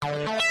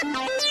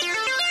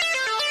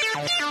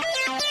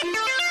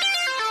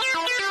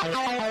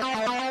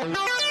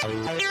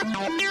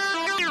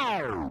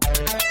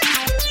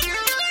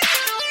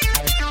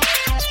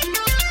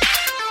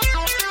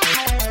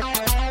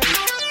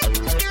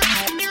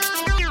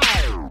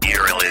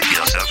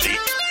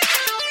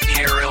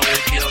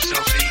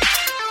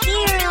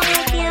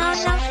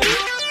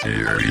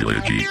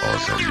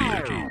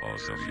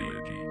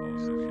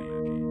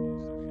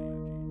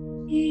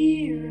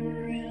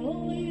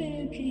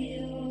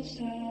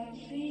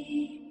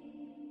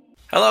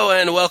Hello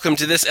and welcome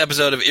to this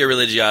episode of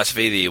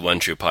Irreligiosity, the one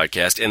true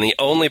podcast, and the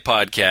only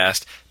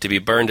podcast to be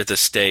burned at the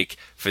stake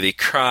for the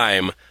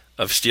crime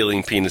of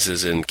stealing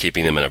penises and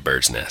keeping them in a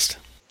bird's nest.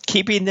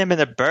 Keeping them in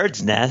a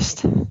bird's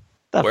nest?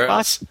 Where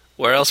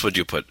else would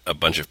you put a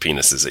bunch of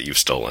penises that you've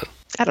stolen?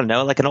 I don't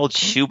know, like an old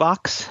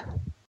shoebox?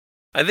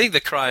 I think the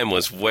crime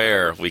was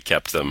where we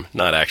kept them,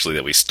 not actually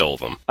that we stole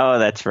them. Oh,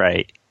 that's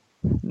right.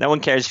 No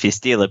one cares if you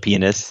steal a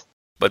penis.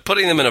 But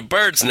putting them in a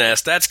bird's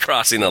nest, that's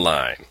crossing the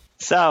line.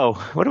 So,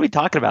 what are we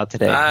talking about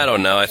today? I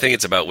don't know. I think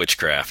it's about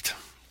witchcraft.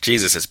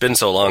 Jesus, it's been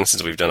so long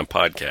since we've done a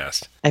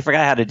podcast. I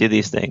forgot how to do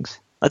these things.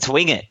 Let's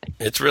wing it.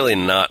 It's really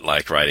not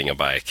like riding a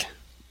bike.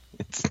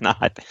 It's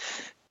not.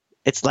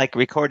 It's like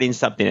recording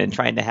something and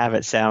trying to have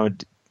it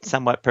sound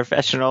somewhat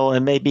professional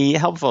and maybe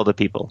helpful to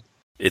people.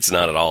 It's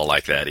not at all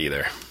like that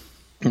either.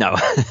 No.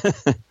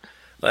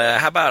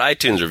 How about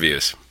iTunes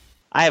reviews?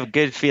 I have a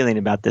good feeling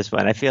about this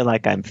one. I feel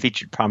like I'm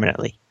featured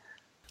prominently.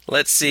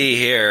 Let's see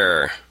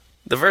here.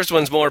 The first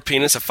one's More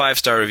Penis, a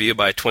 5-star review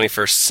by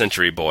 21st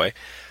Century Boy.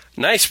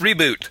 Nice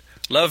reboot.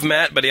 Love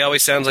Matt, but he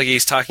always sounds like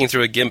he's talking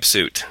through a gimp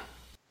suit.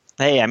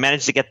 Hey, I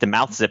managed to get the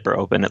mouth zipper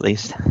open at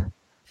least.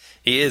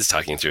 He is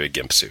talking through a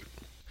gimp suit.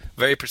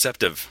 Very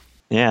perceptive.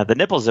 Yeah, the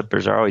nipple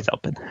zippers are always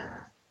open.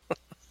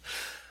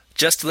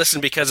 Just listen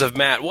because of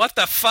Matt. What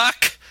the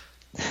fuck?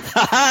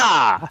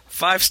 Ha-ha!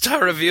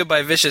 5-star review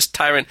by Vicious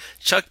Tyrant.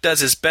 Chuck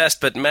does his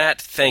best, but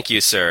Matt, thank you,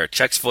 sir.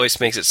 Chuck's voice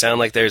makes it sound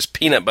like there's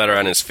peanut butter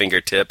on his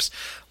fingertips,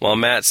 while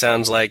Matt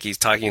sounds like he's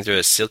talking through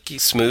a silky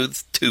smooth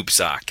tube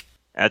sock.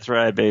 That's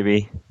right,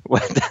 baby.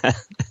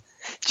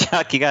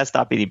 Chuck, you gotta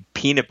stop eating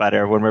peanut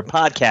butter when we're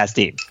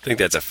podcasting. I think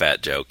that's a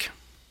fat joke.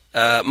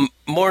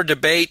 More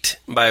debate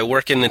by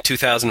Workin' in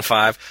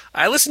 2005.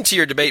 I listened to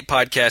your debate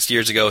podcast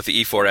years ago with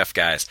the E4F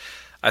guys.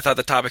 I thought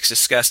the topics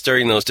discussed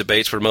during those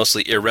debates were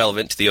mostly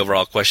irrelevant to the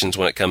overall questions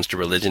when it comes to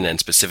religion and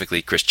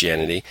specifically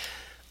Christianity.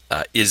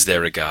 Is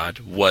there a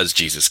God? Was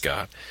Jesus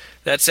God?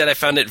 That said, I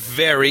found it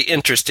very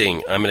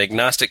interesting. I'm an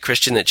agnostic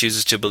Christian that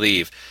chooses to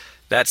believe.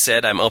 That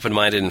said, I'm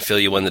open-minded and feel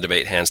you won the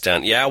debate hands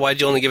down. Yeah,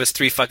 why'd you only give us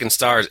 3 fucking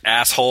stars,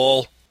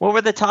 asshole? What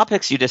were the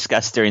topics you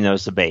discussed during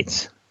those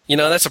debates? You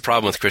know, that's a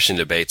problem with Christian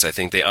debates. I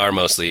think they are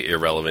mostly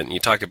irrelevant. You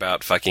talk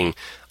about fucking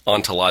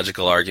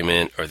ontological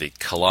argument or the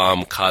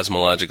Kalam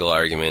cosmological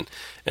argument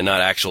and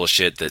not actual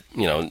shit that,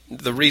 you know,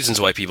 the reasons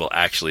why people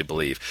actually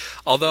believe.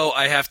 Although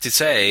I have to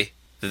say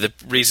that the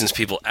reasons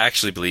people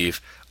actually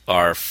believe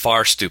are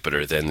far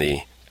stupider than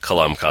the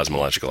Kalam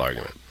cosmological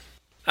argument.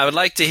 I would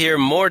like to hear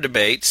more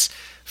debates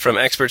from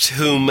experts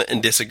whom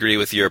disagree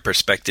with your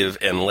perspective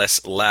and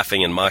less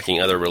laughing and mocking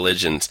other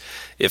religions.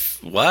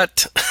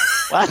 What?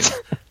 What?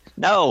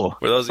 No.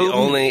 Were those the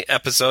only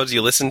episodes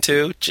you listened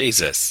to?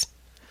 Jesus.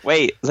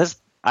 Wait,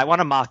 I want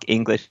to mock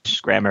English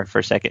grammar for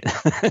a second.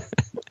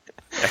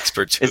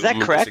 Experts whom is that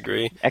correct?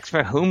 Disagree?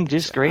 Expert whom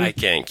disagree? I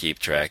can't keep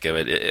track of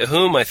it.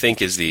 Whom, I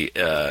think, is the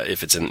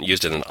if it's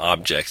used as an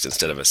object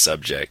instead of a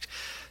subject.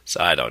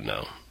 So I don't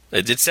know.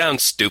 It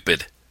sounds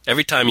stupid.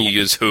 Every time you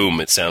use whom,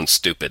 it sounds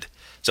stupid.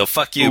 So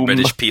fuck you,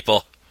 British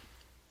people.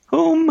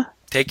 Whom?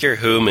 Take your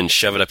whom and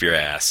shove it up your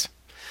ass.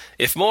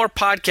 If more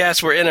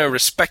podcasts were in a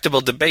respectable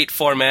debate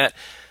format,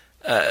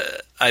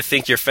 I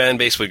think your fan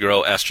base would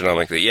grow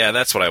astronomically. Yeah,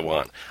 that's what I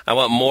want. I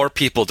want more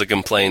people to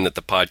complain that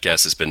the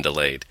podcast has been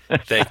delayed.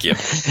 Thank you.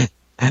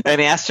 An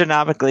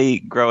astronomically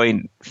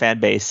growing fan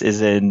base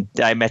is in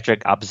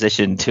diametric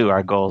opposition to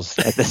our goals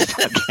at this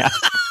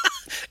podcast.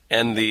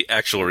 And the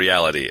actual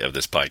reality of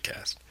this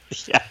podcast.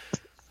 Yeah.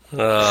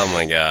 Oh,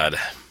 my God.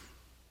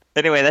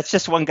 Anyway, that's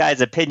just one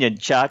guy's opinion,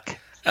 Chuck.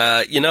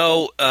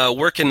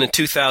 Workin' in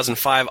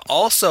 2005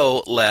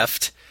 also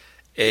left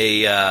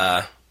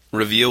a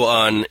review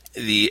on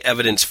the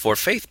Evidence for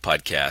Faith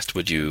podcast.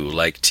 Would you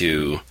like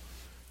to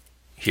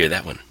hear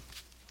that one?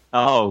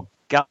 Oh,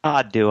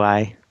 God, do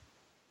I.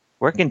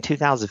 Workin'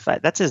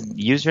 2005. That's his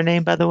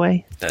username, by the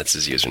way? That's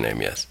his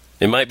username, yes.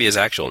 It might be his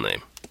actual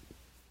name.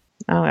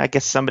 Oh, I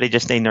guess somebody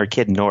just named their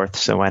kid North,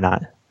 so why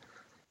not?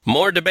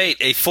 More debate,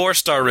 a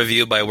 4-star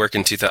review by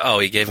Workin' 2000. Oh,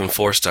 he gave him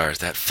 4 stars,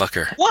 that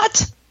fucker.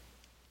 What?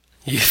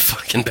 You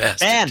fucking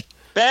bastard.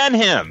 Ban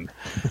him.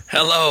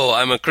 Hello,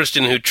 I'm a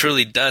Christian who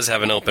truly does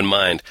have an open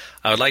mind.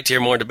 I would like to hear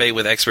more debate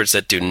with experts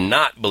that do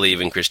not believe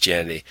in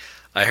Christianity.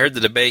 I heard the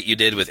debate you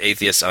did with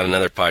atheists on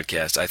another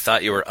podcast. I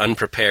thought you were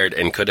unprepared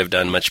and could have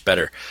done much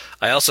better.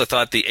 I also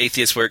thought the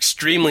atheists were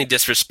extremely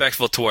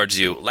disrespectful towards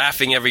you,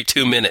 laughing every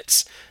 2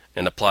 minutes,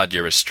 and applaud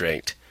your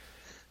restraint.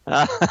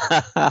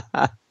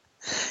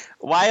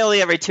 Why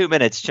only every 2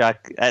 minutes,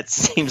 Chuck? That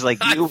seems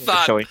like you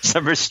were showing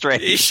some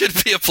restraint. He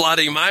should be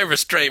applauding my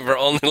restraint for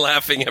only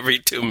laughing every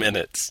 2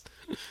 minutes.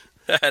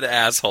 That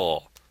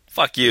asshole.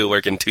 Fuck you,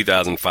 Workin'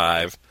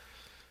 2005.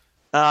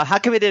 How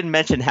come we didn't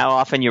mention how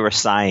often you were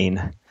sighing?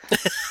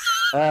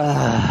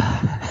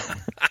 That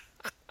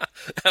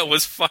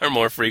was far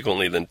more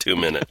frequently than 2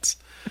 minutes.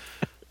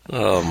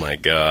 Oh, my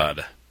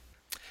God.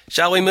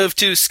 Shall we move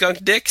to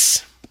Skunk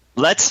Dicks?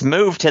 Let's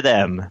move to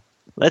them.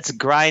 Let's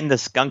grind the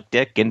skunk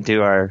dick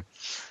into our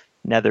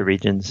nether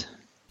regions.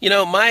 You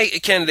know, my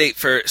candidate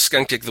for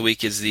Skunk Dick of the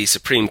Week is the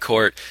Supreme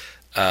Court.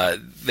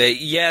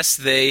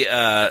 They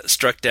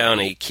struck down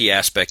a key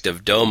aspect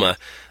of DOMA,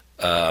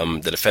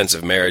 the Defense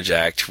of Marriage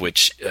Act,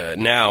 which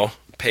now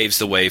paves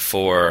the way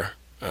for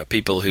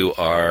people who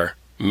are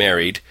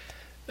married,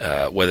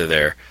 whether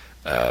they're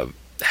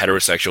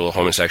heterosexual,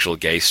 homosexual,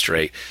 gay,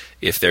 straight.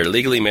 If they're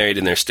legally married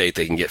in their state,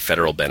 they can get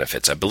federal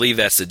benefits. I believe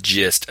that's the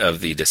gist of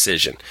the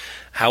decision.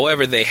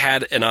 However, they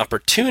had an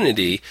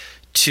opportunity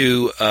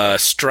to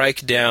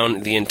strike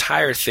down the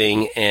entire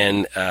thing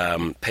and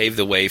pave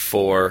the way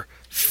for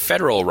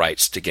federal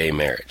rights to gay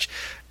marriage.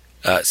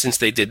 Since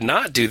they did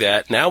not do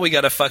that, now we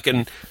got to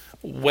fucking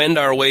wend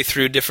our way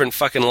through different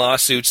fucking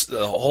lawsuits,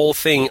 the whole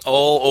thing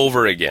all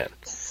over again.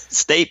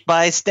 State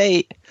by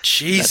state.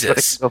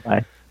 Jesus. That's what it can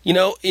go by. You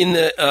know, in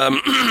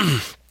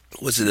the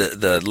was it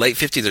the late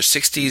 50s or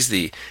 60s,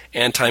 the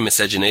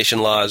anti-miscegenation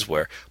laws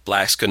where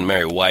blacks couldn't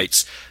marry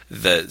whites,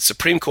 the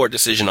Supreme Court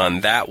decision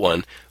on that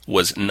one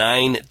was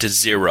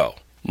 9-0.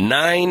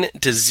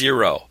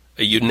 9-0.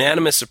 A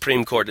unanimous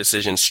Supreme Court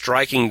decision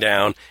striking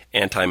down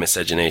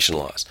anti-miscegenation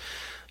laws.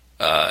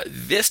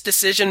 This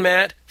decision,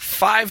 Matt,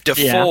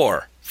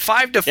 5-4.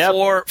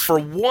 5-4 for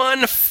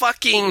one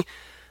fucking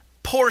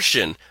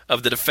portion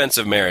of the Defense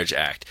of Marriage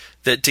Act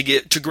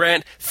to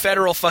grant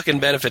federal fucking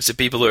benefits to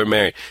people who are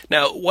married.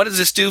 Now, what does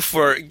this do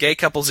for gay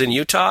couples in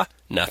Utah?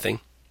 Nothing.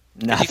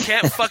 You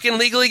can't fucking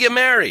legally get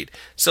married.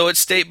 So it's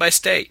state by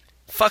state.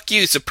 Fuck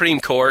you,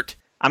 Supreme Court.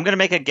 I'm going to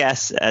make a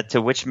guess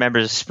to which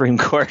members of the Supreme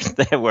Court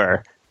they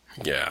were.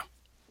 Yeah.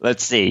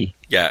 Let's see.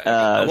 Yeah.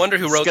 I wonder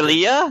who wrote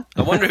Scalia?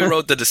 I wonder who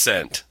wrote the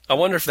dissent. I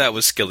wonder if that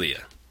was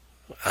Scalia.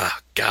 Ah,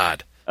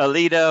 God.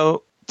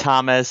 Alito,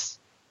 Thomas,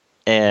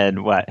 and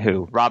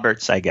who?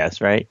 Roberts, I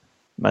guess, right?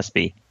 Must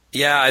be.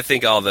 Yeah, I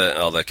think all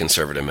the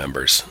conservative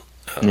members.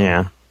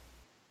 Yeah.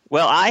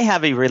 Well, I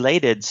have a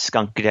related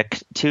skunk dick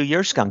to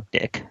your skunk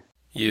dick.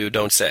 You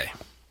don't say.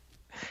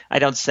 I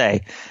don't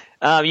say.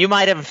 You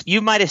might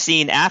have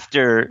seen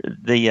after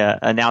the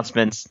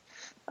announcements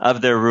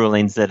of their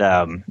rulings that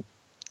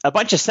a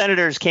bunch of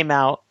senators came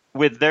out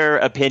with their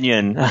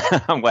opinion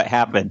on what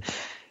happened.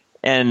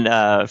 And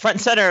front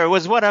and center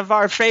was one of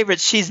our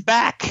favorites. She's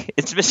back.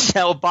 It's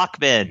Michelle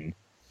Bachmann.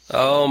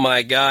 Oh,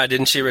 my God.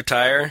 Didn't she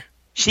retire?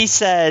 She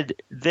said,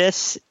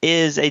 "This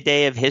is a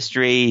day of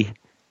history.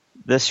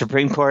 The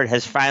Supreme Court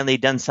has finally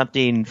done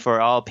something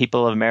for all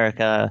people of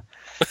America."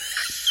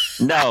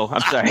 No,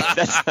 I'm sorry.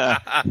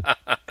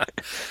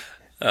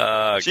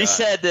 She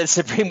said the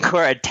Supreme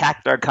Court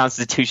attacked our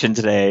Constitution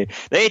today.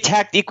 They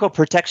attacked equal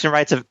protection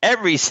rights of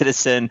every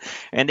citizen,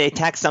 and they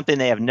attacked something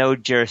they have no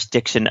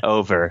jurisdiction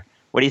over.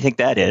 What do you think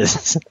that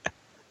is?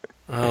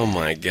 Oh,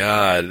 my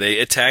God. They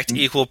attacked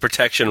equal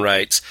protection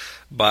rights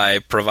by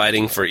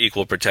providing for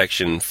equal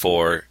protection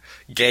for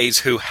gays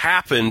who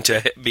happen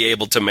to be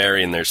able to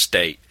marry in their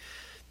state.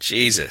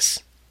 Jesus.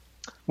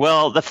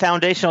 Well, the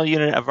foundational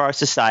unit of our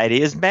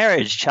society is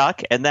marriage,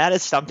 Chuck, and that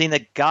is something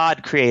that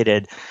God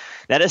created.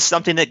 That is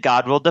something that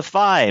God will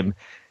define.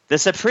 The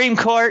Supreme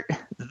Court,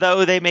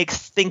 though they may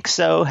think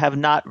so, have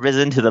not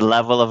risen to the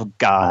level of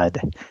God.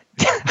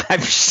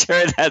 I'm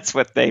sure that's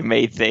what they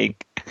may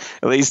think.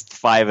 At least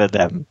 5 of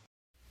them.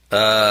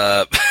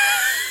 I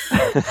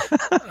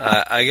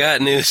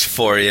got news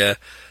for you.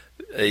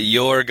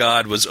 Your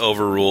God was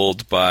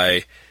overruled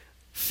by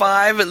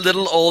 5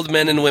 little old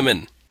men and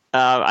women.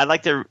 I'd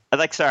like to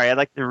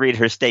read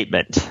her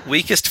statement.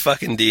 Weakest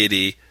fucking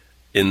deity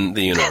in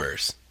the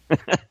universe.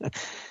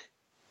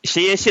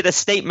 She issued a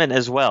statement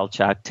as well,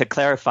 Chuck, to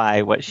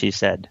clarify what she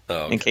said,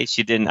 okay. In case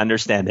you didn't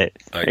understand it.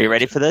 Are you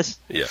ready for this?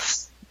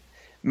 Yes.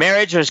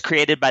 Marriage was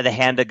created by the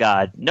hand of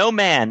God. No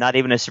man, not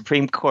even a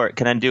Supreme Court,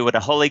 can undo what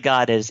a holy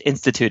God has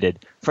instituted.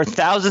 For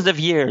thousands of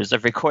years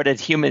of recorded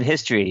human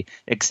history,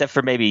 except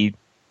for maybe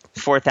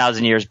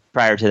 4,000 years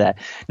prior to that,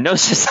 no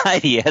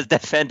society has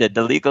defended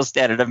the legal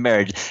standard of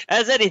marriage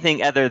as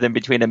anything other than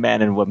between a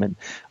man and woman.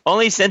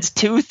 Only since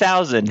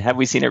 2000 have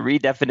we seen a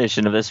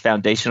redefinition of this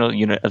foundational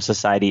unit of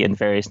society in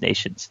various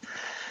nations.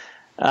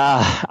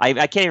 I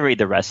can't even read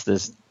the rest of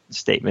this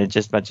statement,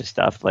 just a bunch of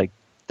stuff like,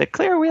 the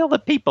clear will of the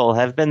people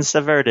have been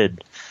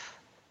subverted.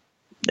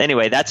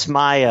 Anyway, that's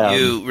my...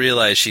 You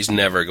realize she's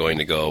never going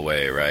to go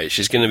away, right?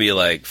 She's going to be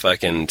like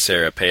fucking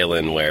Sarah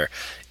Palin, where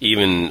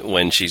even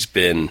when she's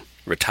been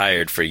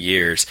retired for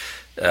years,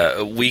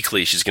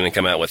 weekly she's going to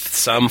come out with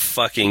some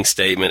fucking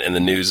statement and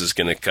the news is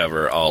going to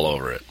cover all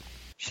over it.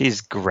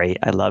 She's great.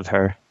 I love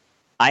her.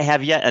 I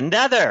have yet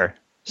another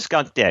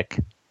skunk dick.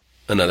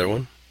 Another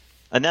one?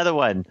 Another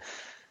one.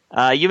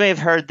 You may have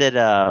heard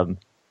that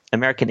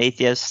American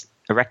Atheists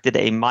erected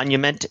a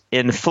monument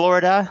in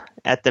Florida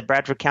at the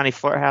Bradford County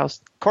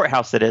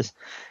courthouse, it is,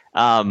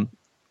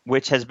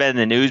 which has been in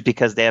the news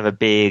because they have a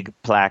big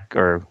plaque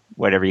or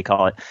whatever you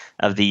call it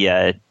of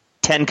the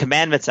 10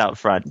 Commandments out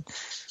front,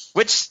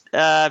 which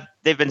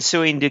they've been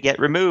suing to get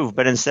removed.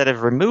 But instead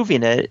of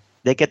removing it,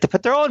 they get to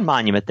put their own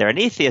monument there, an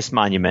atheist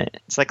monument.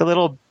 It's like a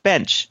little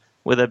bench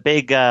with a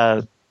big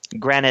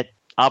granite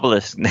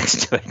obelisk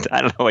next to it.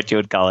 I don't know what you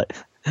would call it.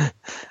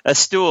 A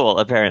stool,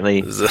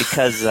 apparently,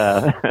 because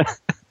Eric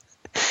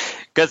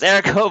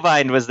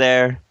Hovind was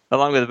there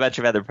along with a bunch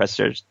of other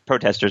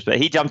protesters, but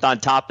he jumped on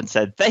top and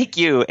said, "Thank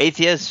you,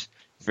 atheists,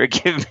 for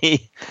giving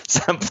me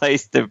some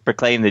place to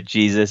proclaim that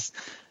Jesus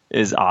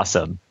is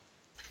awesome."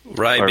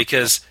 Right,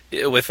 because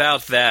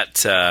without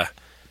that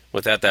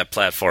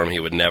platform, he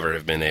would never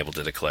have been able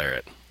to declare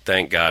it.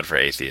 Thank God for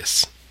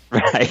atheists.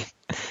 Right.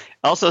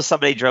 Also,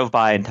 somebody drove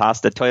by and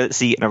tossed a toilet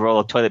seat and a roll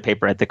of toilet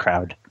paper at the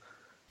crowd.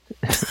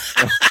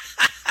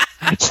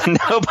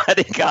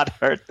 Nobody got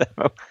hurt,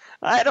 though.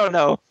 I don't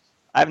know.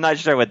 I'm not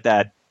sure what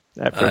that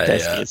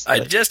protest is. I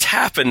just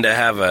happen to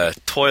have a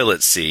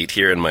toilet seat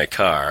here in my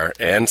car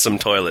and some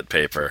toilet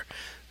paper,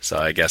 so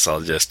I guess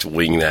I'll just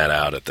wing that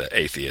out at the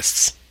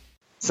atheists.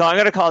 So I'm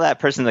going to call that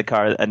person in the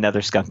car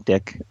another skunk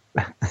dick.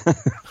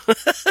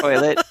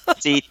 Toilet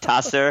seat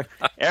tosser,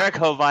 Eric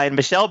Hovind,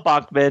 Michelle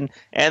Bachmann,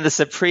 and the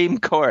Supreme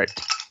Court.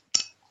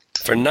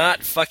 For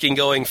not fucking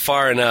going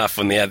far enough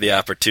when they had the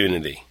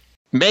opportunity.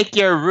 Make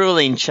your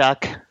ruling,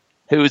 Chuck.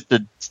 Who's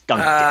the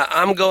skunk dick?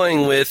 I'm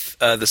going with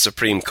the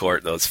Supreme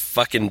Court, those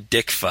fucking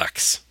dick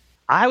fucks.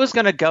 I was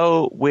going to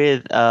go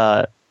with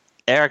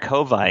Eric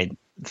Hovind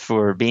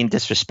for being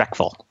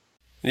disrespectful.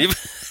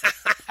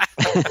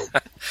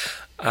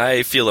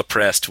 I feel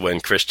oppressed when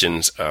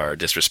Christians are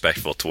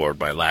disrespectful toward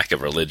my lack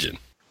of religion.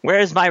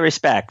 Where's my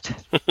respect?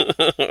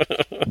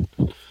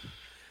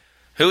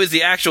 Who is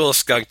the actual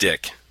skunk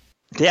dick?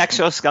 The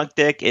actual skunk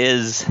dick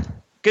is,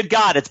 good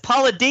God, it's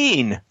Paula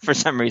Deen for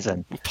some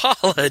reason.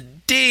 Paula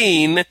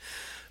Deen,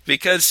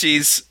 because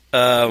she's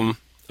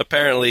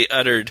apparently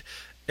uttered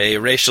a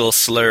racial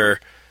slur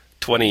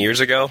 20 years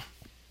ago.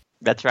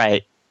 That's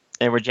right.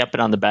 And we're jumping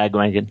on the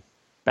bagwagon.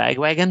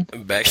 Bagwagon?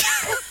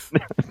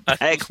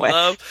 I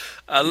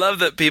love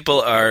that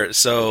people are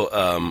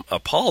so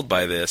appalled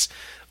by this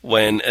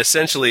when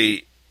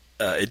essentially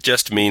it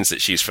just means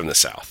that she's from the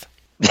South.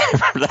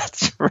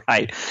 That's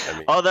right. I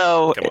mean,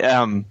 although,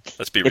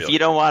 let's be real. If you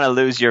don't want to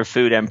lose your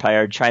food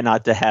empire, try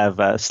not to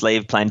have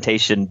slave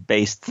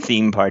plantation-based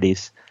theme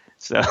parties.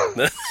 So,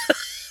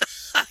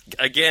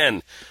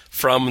 again,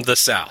 from the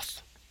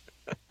South.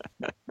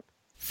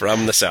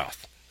 From the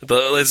South.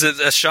 Is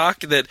it a shock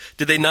that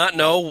did they not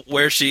know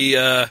where she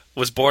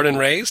was born and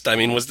raised? I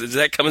mean, did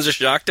that come as a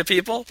shock to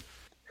people?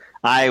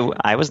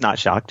 I was not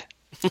shocked.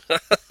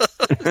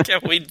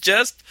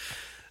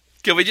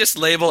 Can we just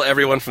label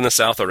everyone from the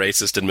South a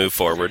racist and move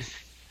forward?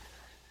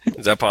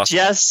 Is that possible?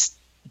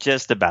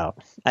 Just about.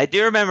 I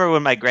do remember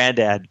when my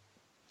granddad,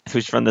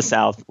 who's from the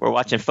South, were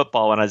watching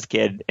football when I was a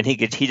kid, and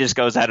he just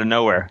goes out of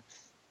nowhere.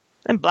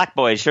 And black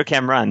boys sure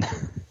can run.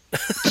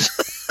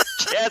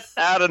 Just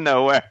out of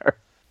nowhere.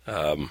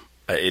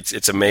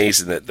 It's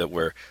amazing that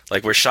we're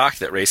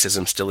shocked that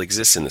racism still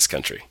exists in this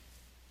country.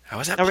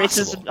 How is that possible?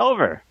 Racism's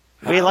over.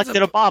 We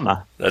elected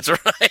Obama. That's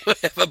right. We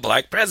have a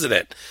black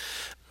president.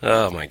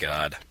 Oh, my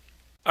God.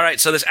 All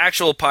right, so this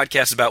actual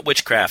podcast is about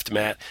witchcraft,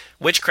 Matt.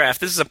 Witchcraft,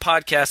 this is a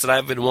podcast that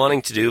I've been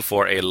wanting to do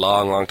for a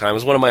long, long time. It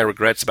was one of my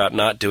regrets about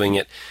not doing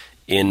it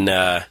in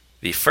the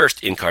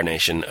first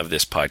incarnation of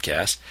this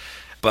podcast.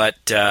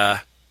 But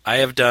I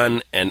have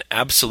done an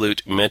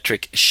absolute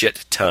metric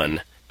shit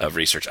ton of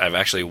research. I've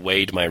actually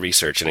weighed my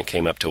research, and it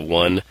came up to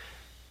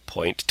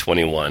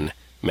 1.21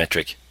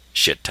 metric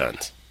shit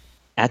tons.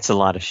 That's a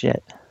lot of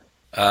shit.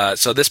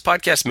 So this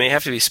podcast may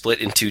have to be split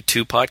into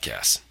 2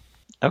 podcasts.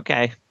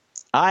 Okay.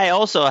 I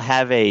also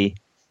have a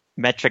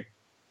metric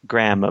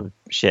gram of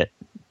shit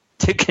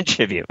to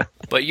contribute.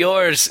 But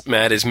yours,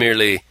 Matt, is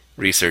merely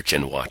research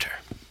in water.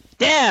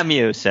 Damn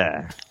you,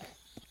 sir.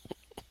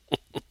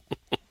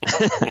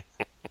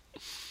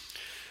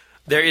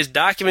 There is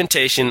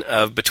documentation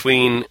of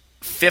between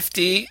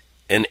 50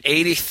 and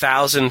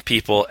 80,000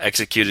 people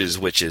executed as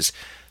witches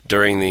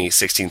during the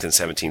 16th and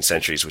 17th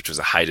centuries, which was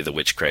the height of the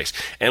witch craze.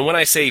 And when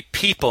I say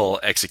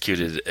people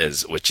executed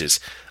as witches,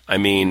 I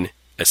mean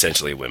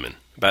essentially women.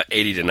 About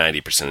 80 to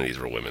 90% of these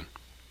were women.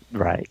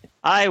 Right.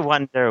 I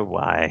wonder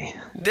why.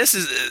 This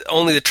is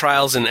only the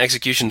trials and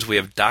executions we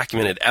have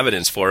documented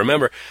evidence for.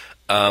 Remember,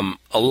 a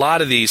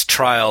lot of these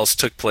trials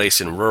took place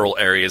in rural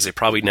areas. They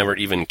probably never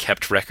even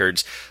kept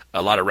records.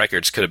 A lot of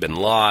records could have been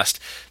lost.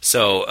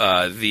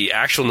 So the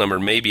actual number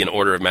may be an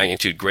order of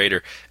magnitude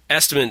greater.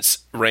 Estimates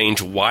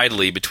range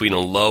widely between a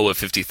low of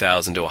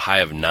 50,000 to a high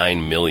of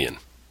 9 million.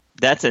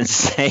 That's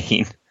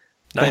insane.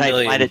 9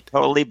 million. I find it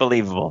totally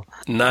believable.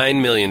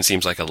 9 million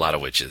seems like a lot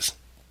of witches.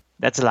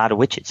 That's a lot of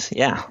witches,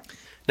 yeah.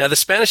 Now, the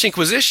Spanish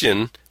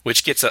Inquisition,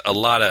 which gets a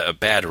lot of a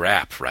bad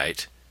rap,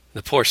 right?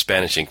 The poor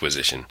Spanish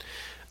Inquisition.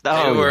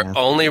 They were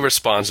only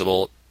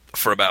responsible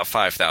for about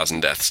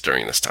 5,000 deaths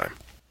during this time.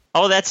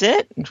 Oh, that's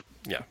it?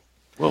 Yeah.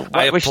 Well,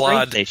 what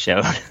restraint they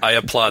showed. I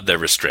applaud their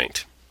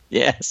restraint.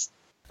 Yes.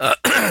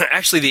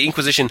 Actually, the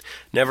Inquisition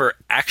never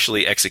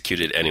actually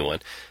executed anyone.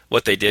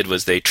 What they did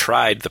was they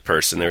tried the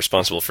person. They're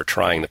responsible for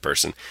trying the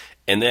person.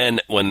 And then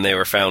when they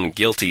were found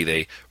guilty,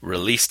 they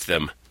released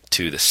them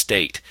to the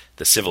state,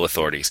 the civil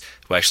authorities,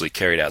 who actually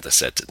carried out the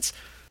sentence.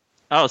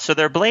 Oh, so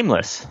they're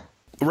blameless.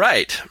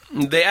 Right.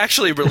 They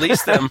actually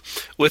released them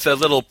with a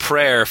little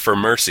prayer for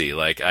mercy.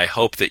 Like, I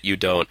hope that you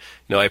don't,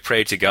 I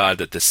pray to God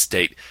that the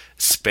state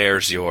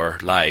spares your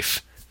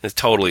life. It's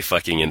totally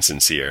fucking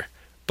insincere.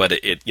 But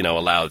it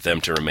allowed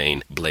them to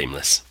remain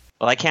blameless.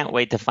 Well, I can't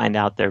wait to find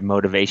out their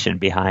motivation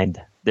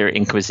behind their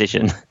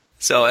inquisition.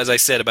 So, as I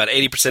said, about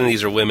 80% of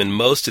these are women.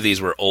 Most of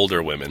these were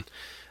older women.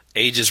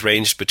 Ages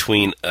ranged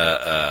between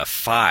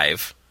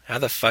 5. How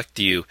the fuck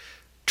do you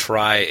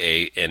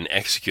try and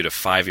execute a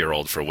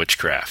 5-year-old for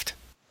witchcraft?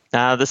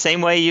 The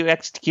same way you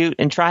execute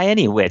and try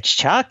any witch,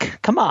 Chuck.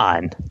 Come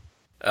on.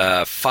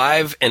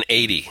 5 and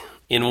 80.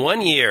 In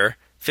 1 year,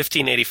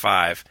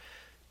 1585,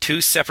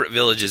 2 separate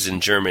villages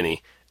in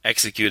Germany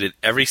executed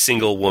every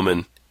single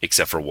woman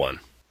except for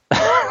one.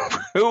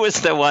 Who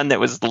was the one that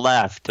was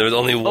left? There was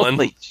only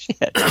Holy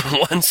shit.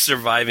 one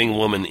surviving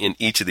woman in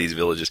each of these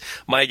villages.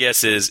 My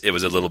guess is it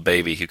was a little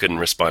baby who couldn't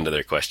respond to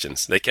their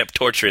questions. They kept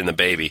torturing the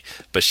baby,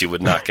 but she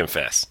would not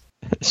confess.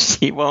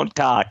 She won't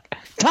talk.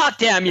 Talk,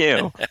 damn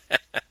you!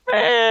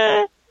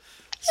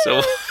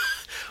 So,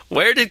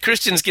 where did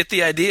Christians get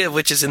the idea of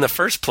witches in the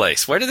first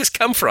place? Where did this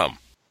come from?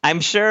 I'm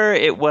sure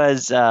it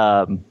was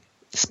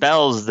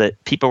spells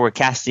that people were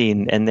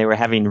casting, and they were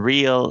having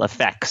real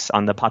effects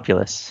on the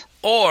populace.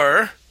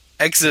 Or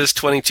Exodus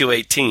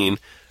 22:18,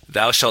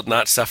 thou shalt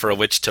not suffer a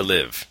witch to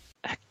live.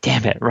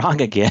 Damn it,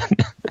 wrong again.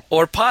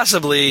 Or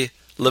possibly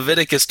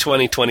Leviticus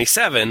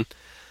 20:27,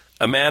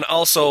 a man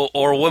also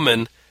or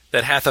woman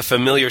that hath a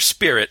familiar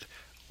spirit,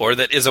 or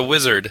that is a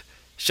wizard,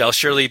 shall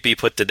surely be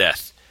put to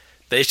death.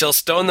 They shall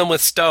stone them with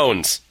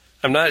stones.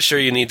 I'm not sure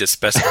you need to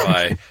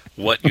specify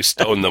what you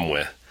stone them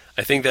with.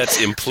 I think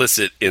that's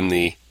implicit in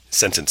the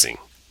sentencing.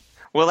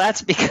 Well,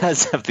 that's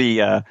because of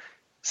the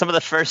some of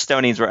the first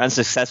stonings were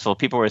unsuccessful.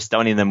 People were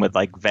stoning them with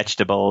like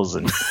vegetables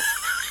and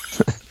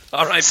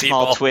all right,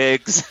 small people.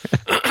 twigs.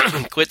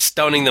 Quit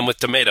stoning them with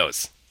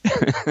tomatoes.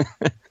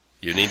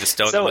 You need to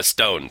stone them with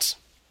stones.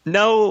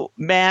 No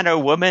man or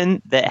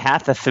woman that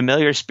hath a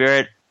familiar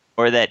spirit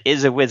or that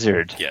is a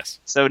wizard. Yes.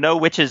 So no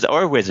witches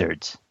or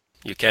wizards.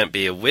 You can't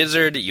be a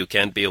wizard, you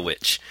can't be a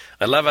witch.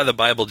 I love how the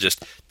Bible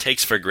just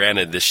takes for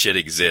granted this shit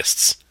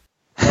exists.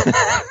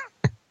 Of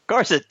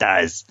course it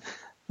does.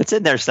 It's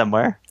in there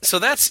somewhere. So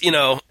that's,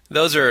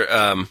 those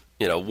are,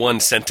 one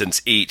sentence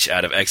each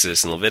out of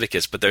Exodus and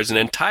Leviticus, but there's an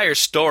entire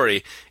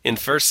story in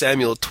 1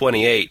 Samuel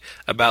 28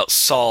 about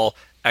Saul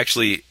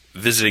actually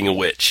visiting a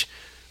witch,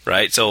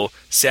 right? So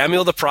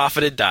Samuel the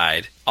prophet had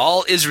died.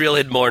 All Israel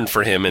had mourned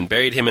for him and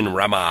buried him in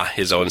Ramah,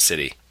 his own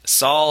city.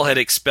 Saul had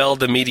expelled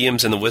the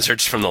mediums and the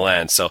wizards from the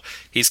land, so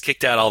he's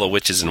kicked out all the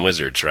witches and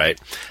wizards, right?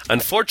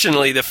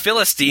 Unfortunately, the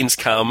Philistines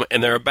come,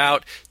 and they're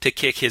about to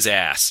kick his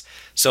ass.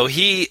 So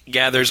he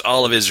gathers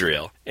all of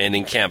Israel and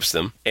encamps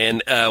them.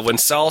 And when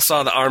Saul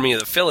saw the army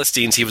of the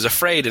Philistines, he was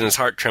afraid, and his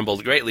heart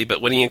trembled greatly.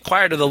 But when he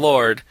inquired of the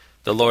Lord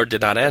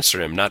did not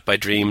answer him, not by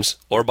dreams,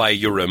 or by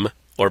Urim,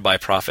 or by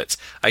prophets.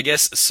 I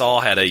guess Saul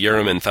had a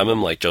Urim and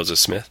Thummim like Joseph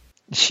Smith.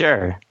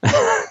 Sure.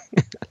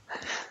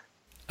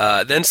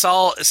 Then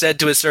Saul said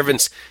to his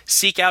servants,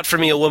 seek out for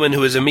me a woman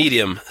who is a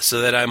medium, so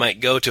that I might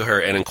go to her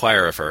and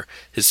inquire of her.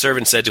 His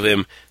servant said to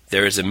him,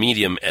 there is a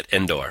medium at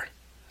Endor.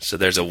 So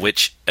there's a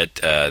witch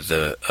at where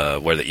the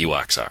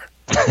Ewoks are.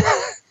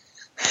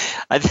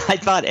 I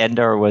thought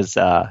Endor was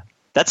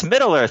that's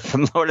Middle Earth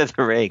from Lord of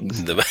the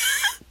Rings.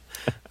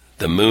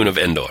 The moon of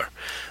Endor.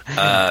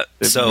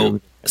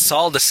 So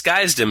Saul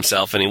disguised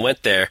himself, and he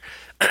went there.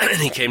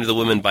 And he came to the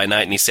woman by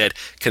night, and he said,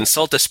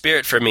 consult a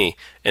spirit for me,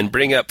 and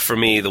bring up for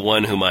me the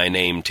one whom I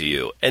name to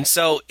you. And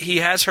so he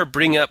has her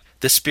bring up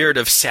the spirit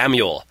of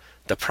Samuel,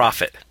 the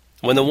prophet.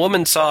 When the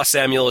woman saw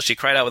Samuel, she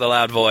cried out with a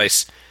loud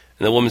voice.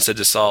 And the woman said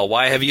to Saul,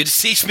 why have you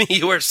deceived me?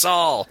 You are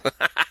Saul.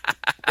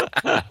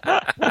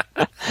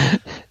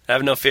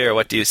 Have no fear.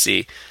 What do you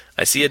see?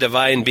 I see a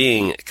divine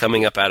being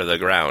coming up out of the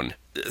ground.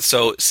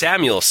 So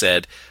Samuel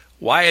said,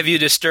 why have you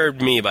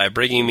disturbed me by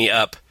bringing me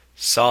up?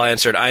 Saul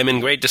answered, I am in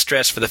great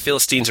distress, for the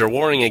Philistines are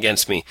warring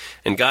against me,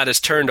 and God has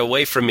turned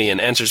away from me and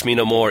answers me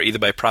no more, either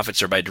by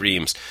prophets or by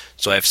dreams.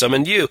 So I have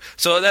summoned you.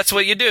 So that's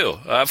what you do.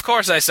 Of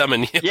course I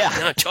summon you. Yeah.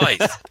 No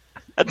choice.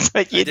 That's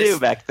what you do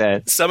back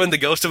then. Summoned the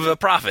ghost of a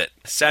prophet.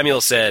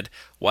 Samuel said,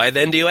 why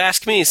then do you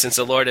ask me, since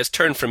the Lord has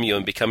turned from you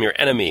and become your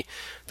enemy?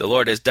 The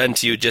Lord has done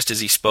to you just as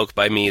he spoke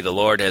by me. The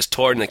Lord has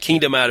torn the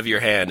kingdom out of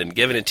your hand and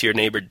given it to your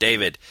neighbor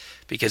David,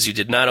 because you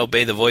did not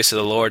obey the voice of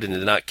the Lord and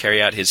did not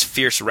carry out his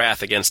fierce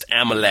wrath against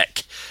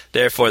Amalek.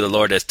 Therefore the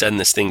Lord has done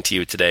this thing to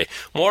you today.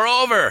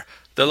 Moreover,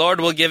 the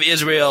Lord will give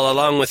Israel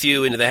along with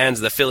you into the hands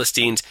of the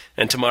Philistines,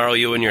 and tomorrow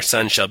you and your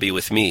son shall be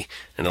with me.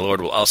 And the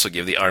Lord will also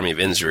give the army of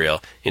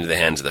Israel into the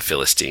hands of the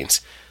Philistines.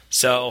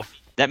 So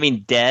that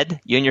means dead?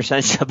 You and your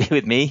son shall be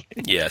with me?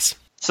 Yes.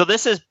 So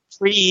this is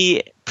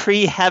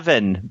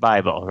pre-heaven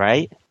Bible,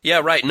 right? Yeah,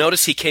 right.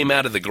 Notice he came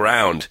out of the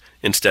ground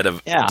instead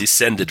of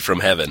descended from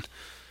heaven.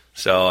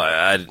 So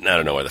I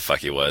don't know where the fuck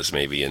he was.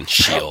 Maybe in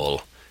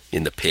Sheol,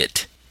 in the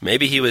pit.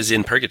 Maybe he was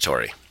in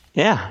purgatory.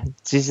 Yeah,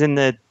 he's in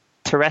the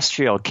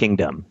terrestrial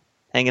kingdom,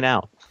 hanging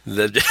out.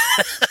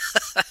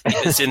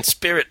 He was in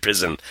spirit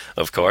prison,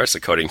 of course,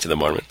 according to the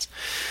Mormons.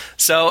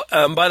 So,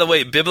 by the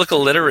way, biblical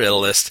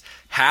literalists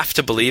have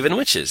to believe in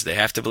witches. They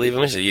have to believe in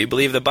witches. You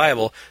believe the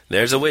Bible,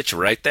 there's a witch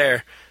right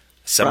there,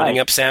 summoning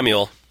up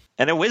Samuel.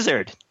 And a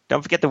wizard.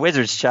 Don't forget the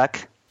wizards,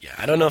 Chuck. Yeah,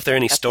 I don't know if there are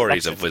any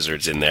stories of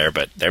wizards in there,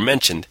 but they're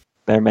mentioned.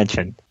 They're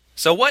mentioned.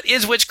 So what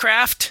is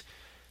witchcraft?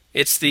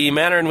 It's the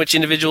manner in which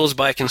individuals,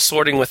 by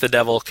consorting with the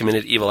devil,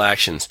 committed evil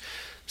actions.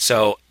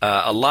 So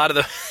a lot of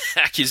the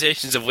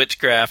accusations of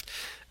witchcraft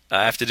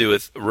have to do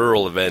with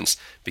rural events,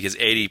 because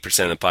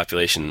 80% of the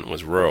population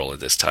was rural at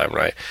this time,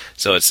 right?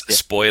 So it's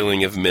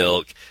spoiling of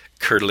milk,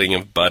 curdling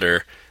of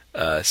butter,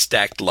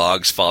 stacked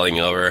logs falling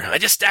over. I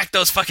just stacked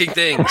those fucking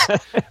things.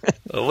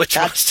 Which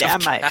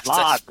damn my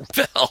logs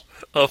fell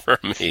over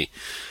me.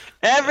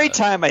 Every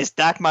time I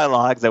stack my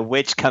logs, a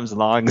witch comes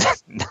along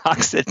and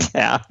knocks it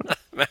down.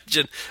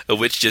 Imagine a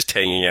witch just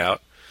hanging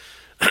out.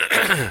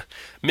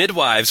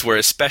 Midwives were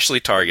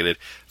especially targeted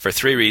for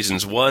 3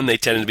 reasons. 1, they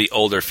tended to be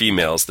older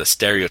females, the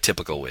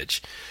stereotypical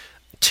witch.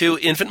 2,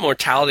 infant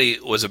mortality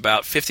was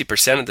about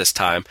 50% at this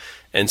time,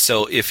 and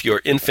so if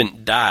your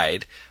infant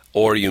died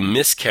or you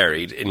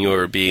miscarried and you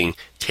were being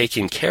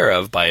taken care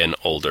of by an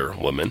older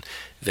woman,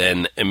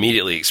 then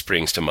immediately it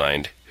springs to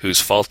mind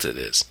whose fault it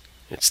is.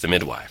 It's the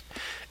midwife.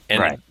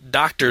 And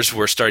doctors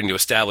were starting to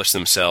establish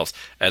themselves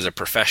as a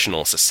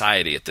professional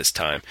society at this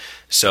time.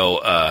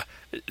 So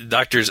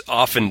doctors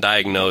often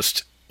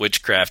diagnosed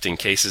witchcraft in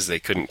cases they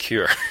couldn't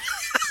cure.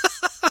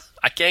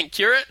 I can't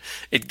cure it?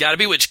 It's got to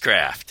be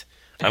witchcraft.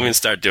 I'm going to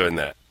start doing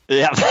that.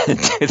 Yeah, do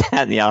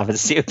that in the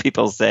office. See what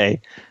people say.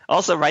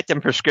 Also, write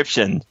them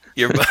prescription.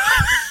 Your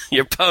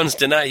bones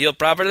do not heal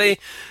properly?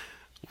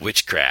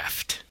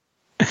 Witchcraft.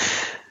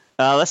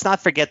 Let's not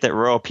forget that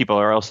rural people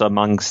are also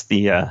amongst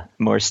the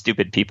more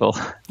stupid people.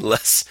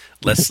 Less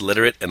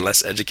literate and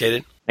less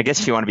educated? I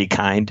guess if you want to be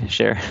kind,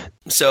 sure.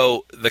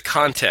 So, the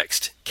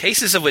context.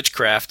 Cases of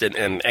witchcraft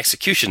and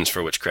executions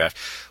for witchcraft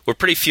were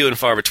pretty few and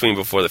far between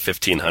before the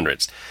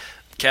 1500s.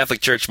 The Catholic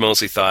Church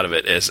mostly thought of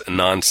it as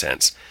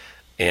nonsense.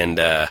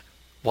 And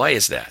why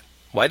is that?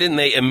 Why didn't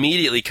they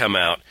immediately come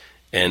out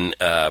and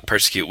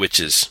persecute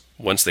witches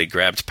once they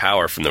grabbed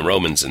power from the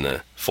Romans in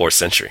the 4th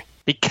century?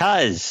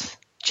 Because,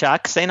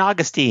 Chuck, St.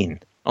 Augustine,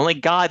 only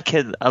God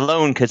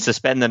alone could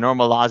suspend the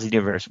normal laws of the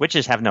universe.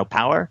 Witches have no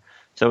power,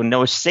 so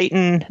no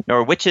Satan,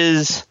 nor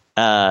witches,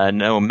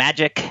 no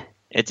magic.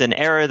 It's an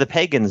error of the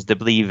pagans to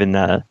believe in,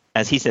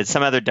 as he said,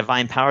 some other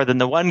divine power than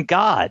the one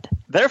God.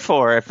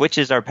 Therefore, if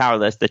witches are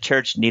powerless, the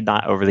church need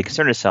not overly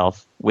concern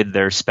itself with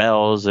their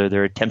spells or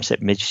their attempts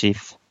at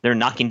mischief. Their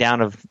knocking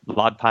down of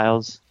log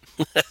piles,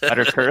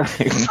 butter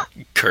curdling.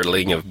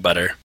 Curdling of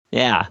butter.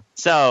 Yeah.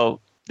 So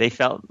they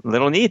felt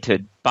little need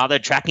to bother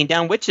tracking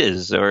down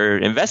witches or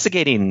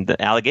investigating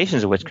the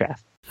allegations of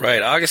witchcraft.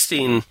 Right.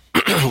 Augustine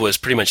was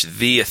pretty much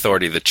the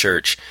authority of the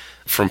church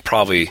from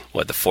probably,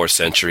 the 4th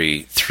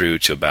century through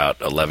to about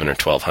 11 or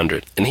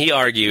 1200. And he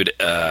argued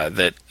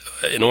that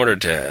in order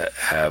to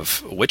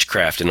have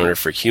witchcraft, in order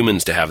for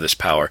humans to have this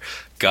power,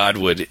 God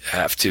would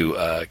have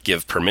to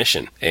give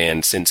permission.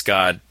 And since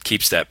God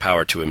keeps that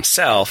power to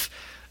himself,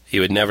 he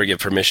would never give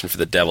permission for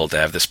the devil to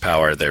have this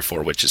power,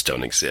 therefore witches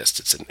don't exist.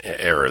 It's an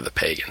error of the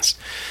pagans.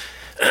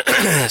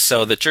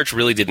 So the church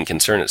really didn't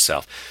concern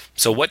itself.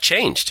 So what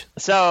changed?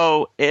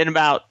 So in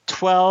about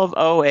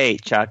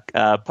 1208, Chuck,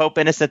 Pope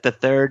Innocent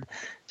III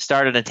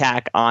started an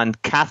attack on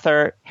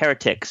Cathar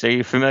heretics. Are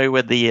you familiar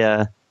with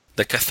the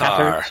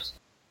Cathar?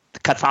 The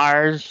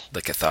Cathars?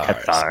 The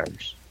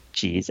Cathars.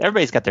 Jeez,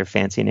 everybody's got their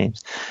fancy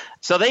names.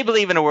 So they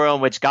believe in a world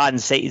in which God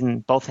and Satan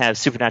both have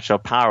supernatural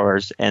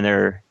powers and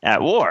they're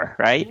at war,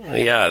 right?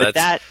 Yeah,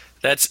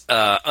 that's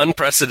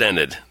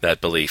unprecedented, that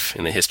belief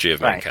in the history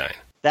of mankind.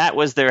 That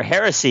was their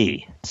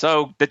heresy.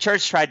 So the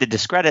church tried to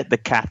discredit the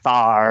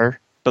Cathar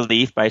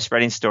belief by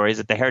spreading stories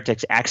that the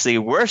heretics actually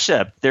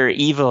worship their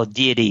evil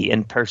deity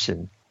in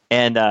person.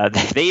 And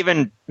they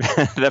even,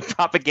 the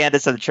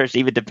propagandists of the church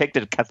even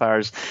depicted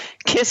Cathars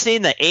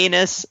kissing the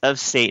anus of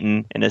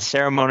Satan in a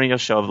ceremonial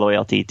show of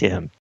loyalty to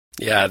him.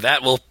 Yeah,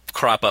 that will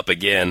crop up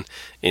again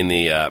in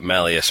the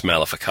Malleus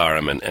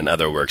Maleficarum and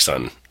other works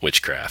on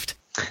witchcraft.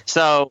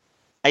 So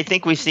I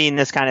think we've seen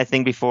this kind of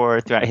thing before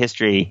throughout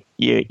history.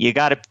 You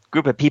got a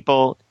group of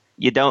people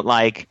you don't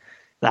like.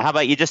 How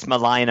about you just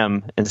malign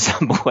them in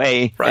some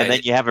way, and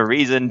then you have a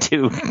reason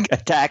to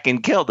attack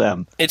and kill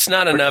them? It's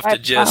not enough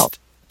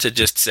to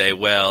just say,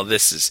 well,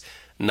 this is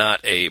not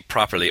a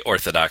properly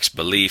orthodox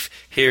belief.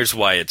 Here's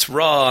why it's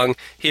wrong.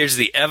 Here's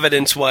the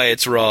evidence why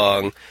it's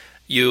wrong.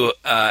 You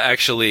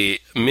actually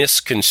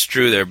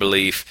misconstrue their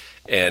belief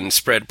and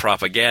spread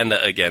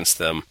propaganda against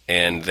them,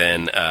 and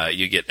then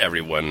you get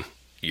everyone,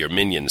 your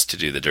minions, to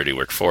do the dirty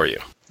work for you.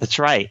 That's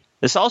right.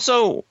 This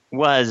also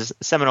was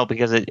seminal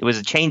because it was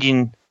a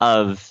changing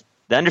of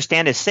the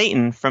understanding of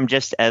Satan from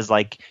just as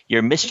like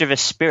your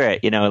mischievous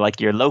spirit,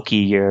 like your Loki,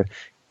 your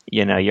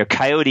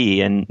coyote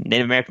in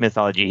Native American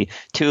mythology,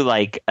 to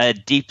like a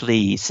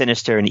deeply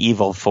sinister and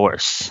evil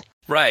force.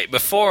 Right.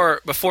 Before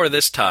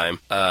this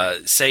time,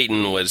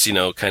 Satan was,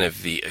 kind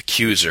of the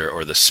accuser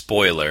or the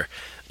spoiler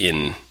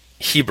in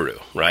Hebrew,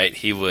 right?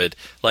 He would,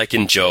 like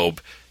in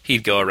Job,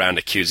 he'd go around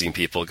accusing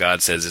people.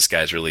 God says this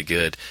guy's really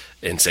good,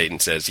 and Satan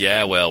says,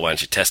 yeah, well, why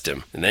don't you test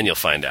him, and then you'll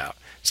find out.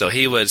 So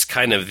he was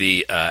kind of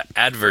the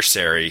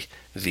adversary,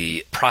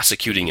 the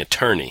prosecuting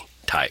attorney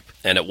type.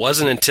 And it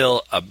wasn't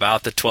until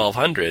about the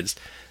 1200s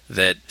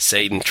that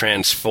Satan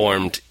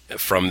transformed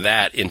from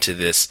that into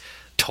this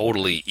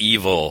totally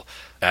evil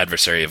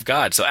adversary of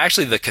God. So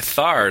actually the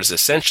Cathars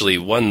essentially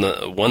won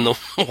the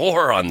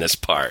war on this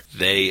part.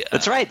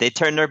 That's right. They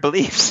turned their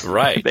beliefs.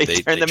 Right. they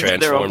turned them into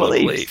their own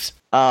beliefs.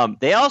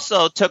 They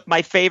also took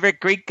my favorite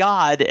Greek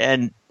god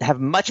and have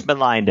much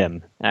maligned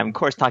him. I'm, of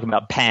course, talking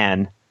about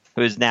Pan,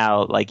 who is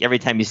now, like, every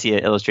time you see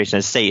an illustration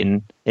of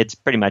Satan, it's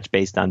pretty much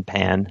based on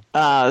Pan.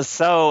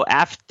 So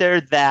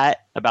after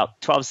that, about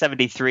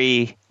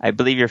 1273, I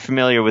believe you're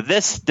familiar with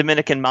this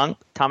Dominican monk,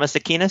 Thomas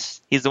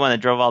Aquinas. He's the one that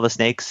drove all the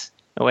snakes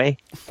away.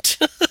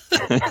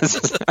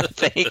 I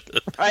think,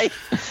 right?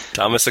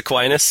 Thomas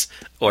Aquinas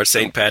or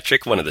St.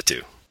 Patrick, one of the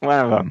two.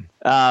 One of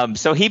them.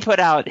 So he put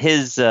out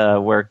his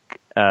work,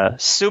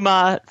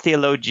 Summa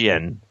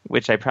Theologian,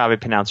 which I probably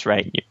pronounced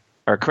right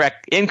or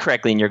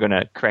incorrectly, and you're going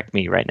to correct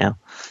me right now.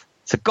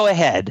 So go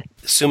ahead.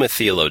 Summa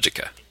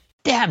Theologica.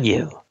 Damn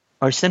you.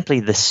 Or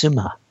simply the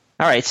Summa.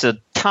 All right, so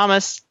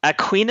Thomas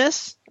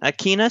Aquinas.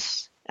 He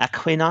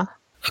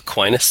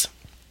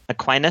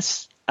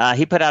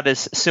put out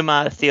his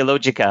Summa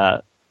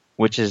Theologica,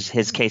 which is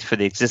his case for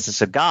the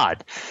existence of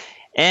God,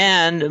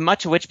 and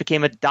much of which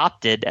became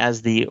adopted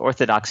as the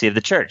orthodoxy of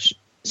the church.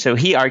 So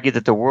he argued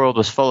that the world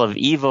was full of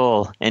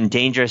evil and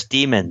dangerous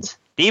demons.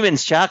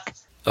 Demons, Chuck.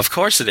 Of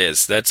course it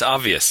is. That's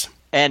obvious.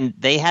 And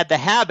they had the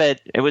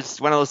habit, it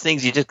was one of those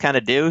things you just kind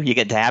of do. You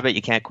get into habit,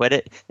 you can't quit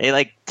it. They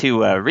like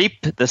to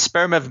reap the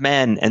sperm of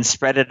men and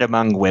spread it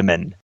among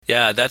women.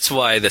 Yeah, that's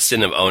why the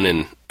sin of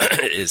Onan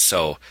is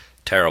so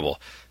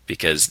terrible,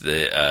 because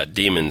the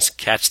demons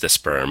catch the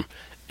sperm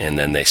and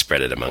then they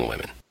spread it among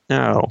women.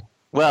 No.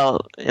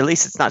 Well, at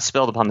least it's not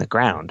spilled upon the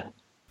ground.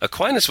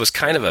 Aquinas was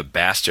kind of a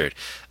bastard.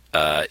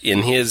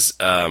 In his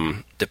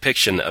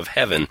depiction of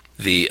heaven,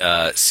 the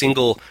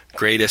single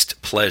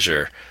greatest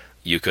pleasure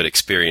you could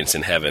experience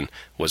in heaven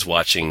was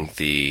watching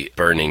the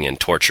burning and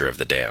torture of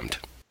the damned.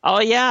 Oh,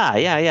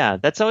 yeah.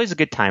 That's always a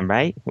good time,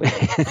 right?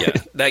 Yeah,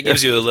 that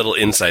gives you a little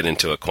insight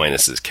into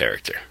Aquinas'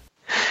 character.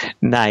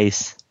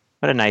 Nice.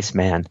 What a nice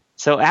man.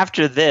 So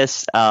after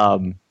this,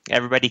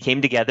 everybody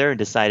came together and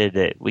decided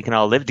that we can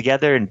all live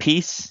together in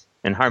peace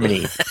and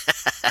harmony.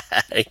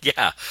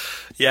 Yeah.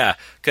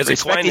 Because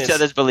respect each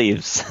other's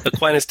beliefs.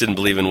 Aquinas didn't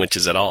believe in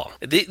witches at all.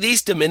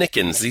 These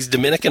Dominican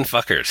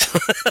fuckers,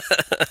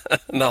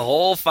 the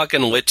whole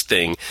fucking witch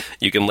thing,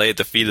 you can lay at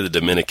the feet of the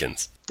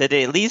Dominicans. Did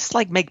they at least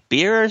make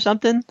beer or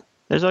something?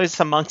 There's always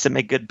some monks that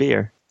make good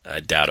beer. I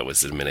doubt it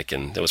was the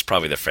Dominican. It was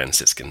probably the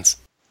Franciscans.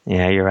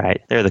 Yeah, you're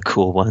right. They're the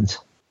cool ones.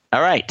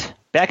 All right,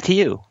 back to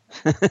you.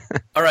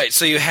 All right,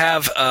 so you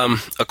have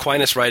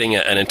Aquinas writing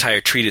an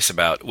entire treatise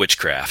about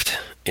witchcraft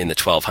in the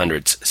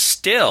 1200s.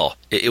 Still,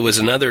 it was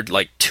another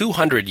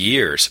 200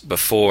 years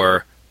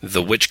before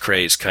the witch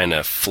craze kind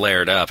of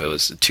flared up. It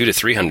was 200 to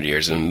 300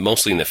 years, and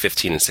mostly in the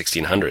 15 and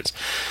 1600s.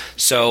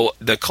 So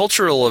the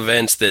cultural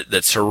events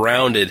that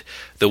surrounded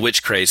the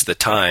witch craze at the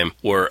time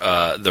were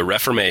the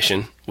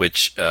Reformation,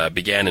 which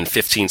began in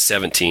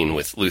 1517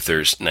 with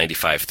Luther's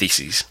 95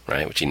 Theses,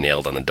 right, which he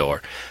nailed on the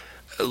door.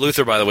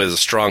 Luther, by the way, was a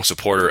strong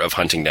supporter of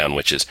hunting down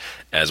witches,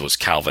 as was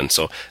Calvin.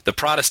 So the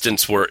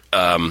Protestants were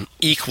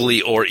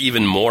equally or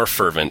even more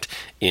fervent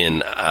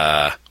in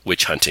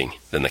witch hunting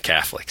than the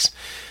Catholics.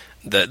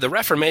 The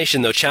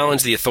Reformation, though,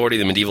 challenged the authority of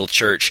the medieval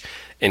church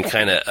and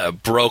kind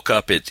of broke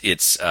up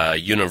its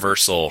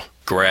universal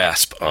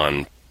grasp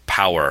on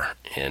power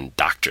and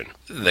doctrine.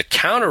 The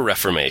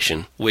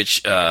Counter-Reformation,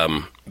 which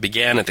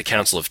began at the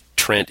Council of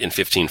Trent in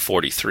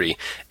 1543,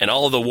 and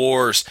all of the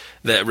wars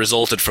that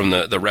resulted from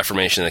the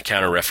Reformation, the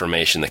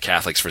Counter-Reformation, the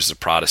Catholics versus the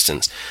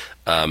Protestants,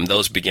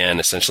 those began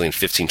essentially in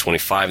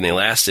 1525, and they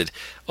lasted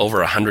over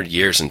 100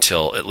 years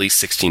until at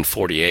least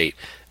 1648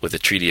 with the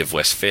Treaty of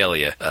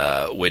Westphalia,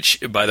 which,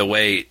 by the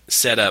way,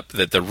 set up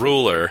that the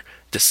ruler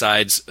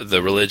decides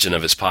the religion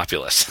of his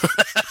populace.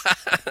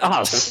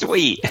 Oh,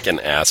 sweet. Fucking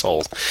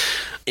assholes.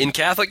 In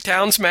Catholic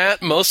towns,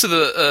 Matt, most of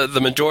the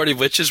majority of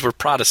witches were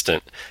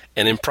Protestant.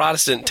 And in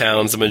Protestant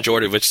towns, the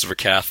majority of witches were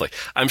Catholic.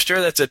 I'm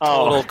sure that's a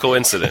total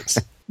coincidence.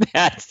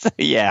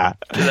 Yeah.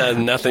 It had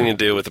nothing to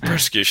do with the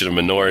persecution of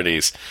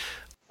minorities.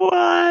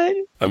 What?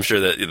 I'm sure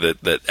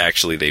that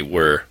actually they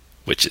were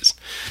witches.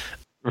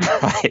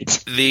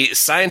 Right. The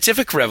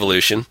scientific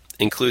revolution,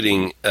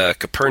 including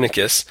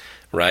Copernicus,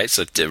 right?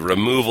 So the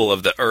removal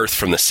of the Earth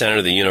from the center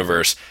of the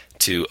universe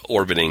to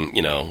orbiting,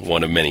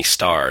 one of many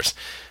stars.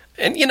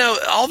 And,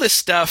 all this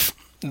stuff,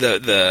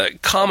 the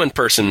common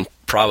person,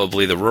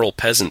 probably the rural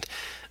peasant,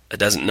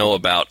 doesn't know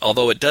about,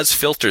 although it does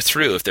filter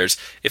through.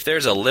 If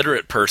there's a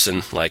literate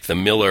person, like the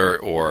miller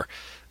or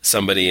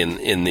somebody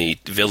in the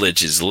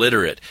village is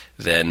literate,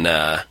 then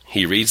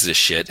he reads this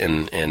shit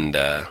and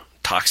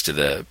talks to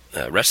the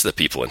rest of the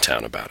people in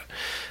town about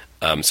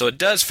it. So it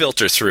does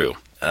filter through,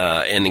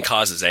 and it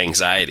causes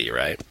anxiety,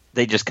 right?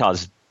 They just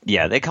cause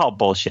Yeah, they call it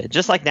bullshit,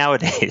 just like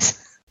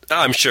nowadays.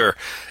 I'm sure.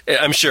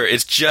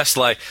 It's just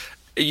like,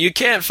 you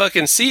can't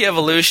fucking see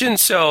evolution,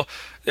 so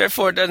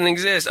therefore it doesn't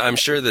exist. I'm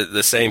sure that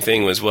the same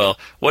thing was, well,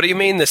 what do you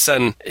mean the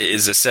sun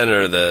is the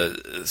center of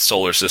the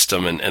solar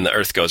system and the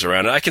Earth goes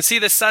around it? I can see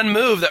the sun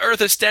move. The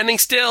Earth is standing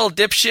still,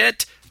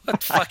 dipshit.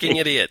 What fucking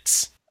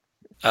idiots.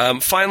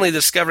 Finally, the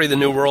discovery of the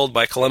New World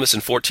by Columbus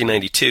in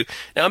 1492.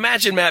 Now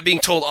imagine, Matt, being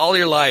told all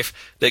your life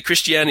that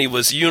Christianity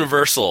was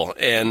universal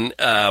and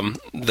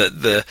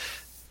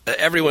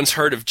everyone's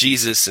heard of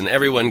Jesus and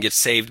everyone gets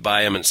saved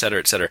by him, et cetera,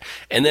 et cetera.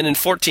 And then in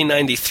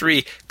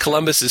 1493,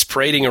 Columbus is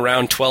parading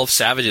around 12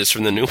 savages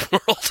from the New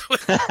World who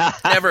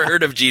never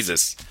heard of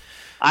Jesus.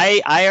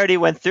 I already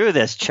went through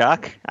this,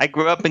 Chuck. I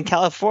grew up in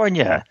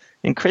California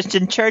in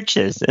Christian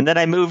churches, and then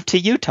I moved to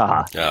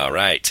Utah. All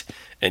right.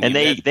 And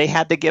they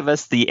had to give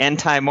us the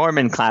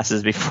anti-Mormon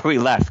classes before we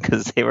left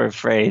because they were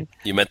afraid.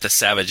 You met the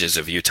savages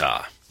of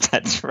Utah.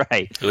 That's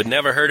right. Who had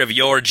never heard of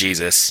your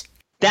Jesus.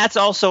 That's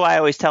also why I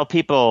always tell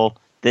people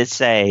that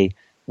say,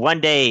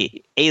 one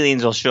day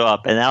aliens will show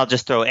up and I'll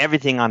just throw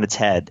everything on its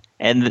head.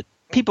 And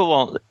people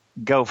won't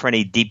go for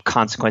any deep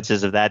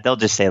consequences of that. They'll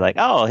just say like,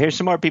 oh, here's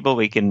some more people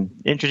we can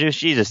introduce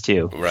Jesus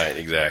to. Right,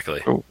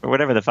 exactly. Or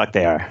whatever the fuck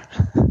they are.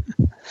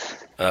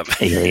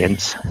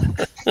 Aliens.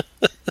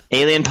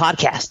 Alien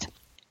podcast.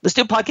 Let's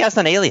do a podcast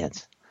on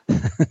aliens.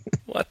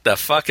 What the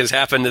fuck has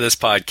happened to this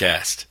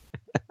podcast?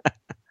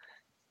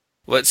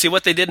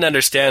 What they didn't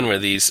understand were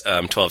these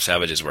 12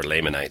 savages were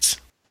Lamanites.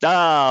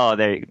 Oh,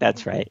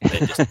 that's right.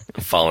 They'd just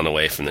fallen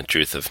away from the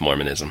truth of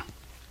Mormonism.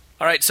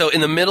 All right, so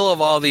in the middle of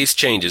all these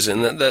changes,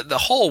 and the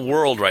whole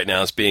world right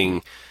now is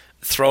being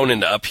thrown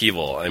into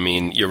upheaval. I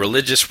mean, your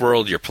religious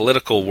world, your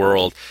political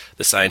world,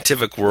 the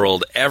scientific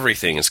world,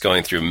 everything is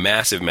going through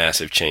massive,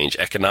 massive change.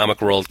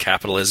 Economic world,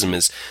 capitalism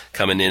is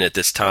coming in at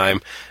this time.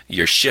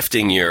 You're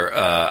shifting your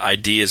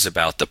ideas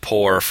about the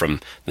poor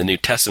from the New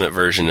Testament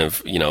version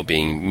of,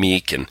 being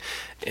meek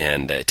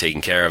and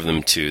taking care of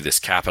them to this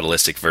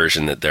capitalistic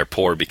version that they're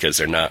poor because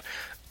they're not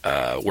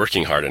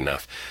working hard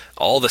enough.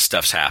 All the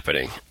stuff's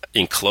happening.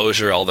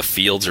 Enclosure, all the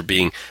fields are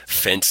being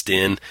fenced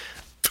in.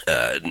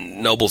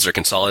 Nobles are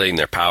consolidating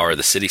their power.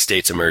 The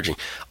city-states emerging.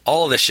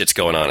 All of this shit's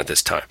going on at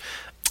this time.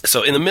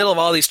 So in the middle of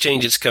all these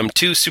changes come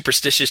two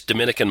superstitious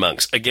Dominican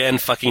monks. Again,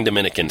 fucking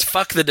Dominicans.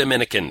 Fuck the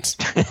Dominicans.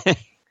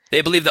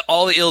 They believe that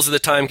all the ills of the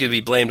time could be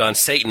blamed on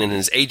Satan and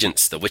his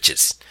agents, the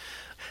witches.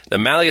 The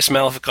Malleus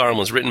Maleficarum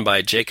was written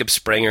by Jacob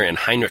Sprenger and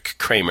Heinrich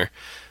Kramer,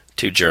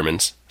 two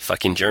Germans.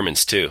 Fucking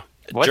Germans, too.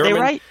 What they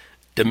write?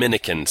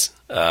 Dominicans.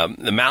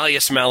 The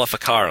Malleus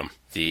Maleficarum,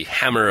 the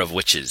hammer of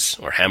witches,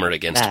 or hammer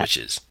against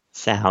witches.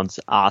 Sounds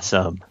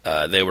awesome.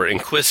 They were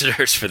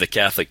inquisitors for the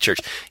Catholic Church.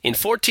 In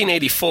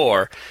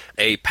 1484,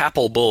 a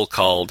papal bull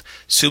called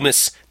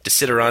Summis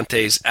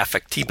Desiderantes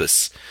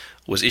Affectibus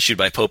was issued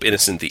by Pope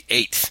Innocent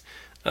VIII.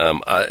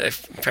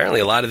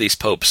 Apparently a lot of these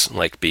popes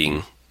like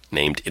being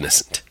named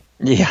Innocent.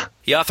 Yeah.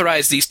 He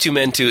authorized these two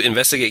men to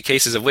investigate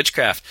cases of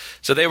witchcraft.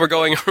 So they were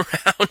going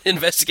around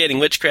investigating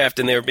witchcraft,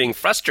 and they were being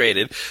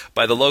frustrated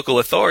by the local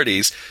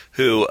authorities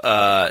who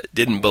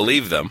didn't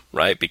believe them,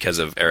 right, because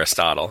of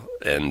Aristotle,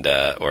 and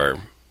who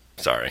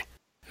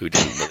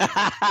didn't believe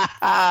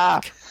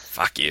them.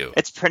 Fuck you.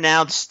 It's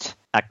pronounced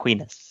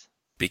Aquinas.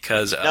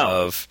 Because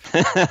of...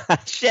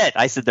 Shit,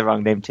 I said the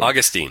wrong name, too.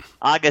 Augustine.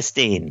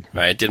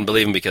 Right, didn't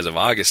believe him because of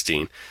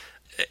Augustine.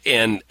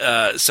 And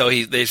so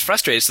they're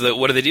frustrated, so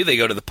what do? They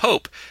go to the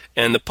Pope.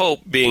 And the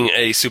Pope, being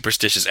a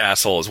superstitious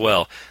asshole as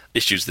well,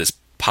 issues this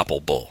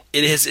papal bull.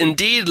 It has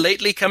indeed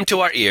lately come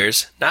to our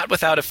ears, not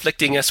without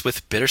afflicting us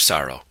with bitter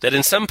sorrow, that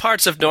in some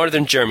parts of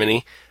northern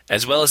Germany,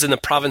 as well as in the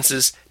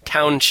provinces,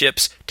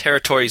 townships,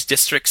 territories,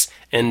 districts,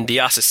 and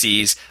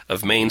dioceses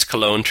of Mainz,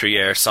 Cologne,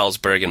 Trier,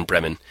 Salzburg, and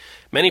Bremen,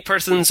 many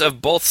persons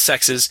of both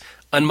sexes,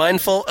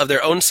 unmindful of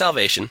their own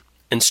salvation,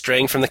 and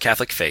straying from the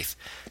Catholic faith,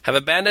 have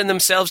abandoned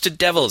themselves to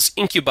devils,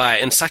 incubi,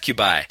 and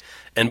succubi,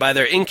 and by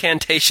their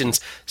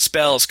incantations,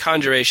 spells,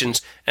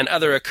 conjurations, and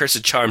other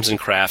accursed charms and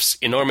crafts,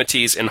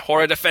 enormities, and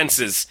horrid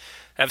offences,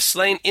 have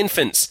slain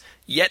infants,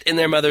 yet in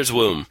their mother's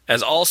womb,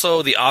 as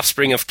also the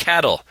offspring of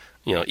cattle.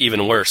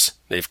 Even worse,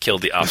 they've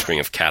killed the offspring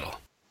of cattle.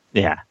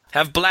 Yeah.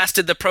 Have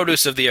blasted the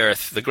produce of the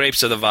earth, the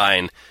grapes of the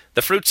vine,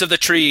 the fruits of the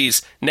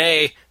trees,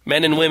 nay,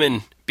 men and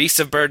women, beasts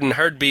of burden,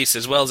 herd beasts,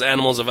 as well as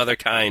animals of other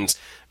kinds,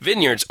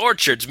 vineyards,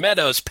 orchards,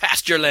 meadows,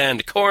 pasture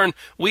land, corn,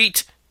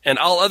 wheat, and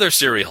all other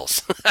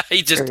cereals.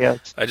 I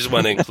just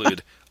want to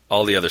include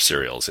all the other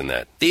cereals in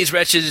that. These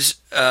wretches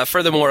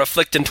furthermore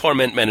afflict and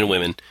torment men and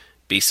women,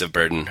 beasts of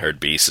burden, herd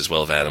beasts, as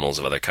well as animals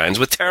of other kinds,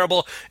 with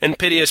terrible and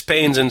piteous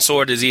pains and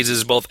sore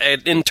diseases, both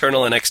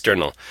internal and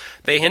external.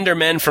 They hinder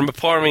men from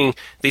performing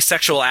the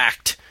sexual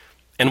act,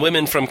 and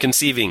women from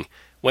conceiving,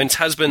 whence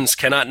husbands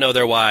cannot know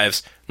their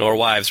wives, nor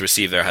wives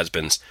receive their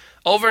husbands.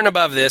 Over and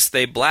above this,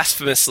 they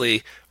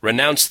blasphemously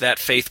renounce that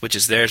faith which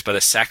is theirs by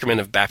the sacrament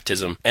of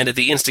baptism, and at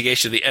the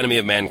instigation of the enemy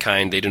of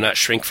mankind, they do not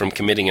shrink from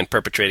committing and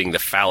perpetrating the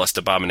foulest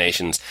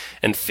abominations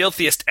and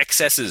filthiest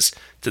excesses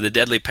to the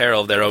deadly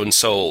peril of their own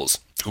souls,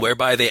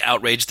 whereby they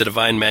outrage the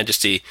divine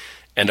majesty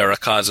and are a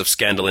cause of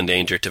scandal and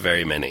danger to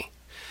very many.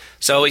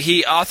 So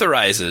he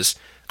authorizes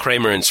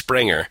Kramer and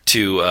Springer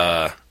to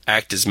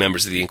act as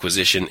members of the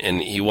Inquisition,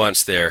 and he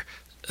wants the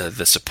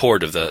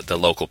support of the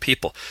local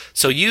people.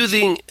 So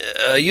using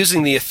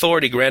the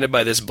authority granted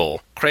by this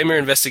bull, Kramer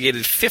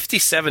investigated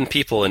 57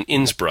 people in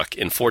Innsbruck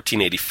in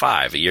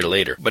 1485, a year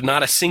later, but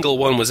not a single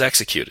one was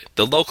executed.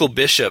 The local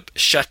bishop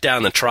shut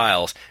down the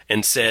trials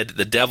and said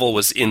the devil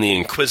was in the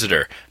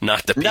inquisitor,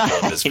 not the people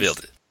of his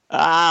village.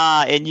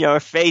 Ah, in your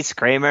face,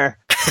 Kramer.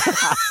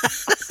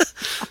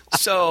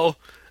 So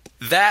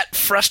that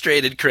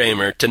frustrated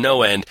Kramer to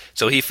no end,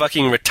 so he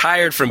fucking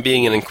retired from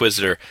being an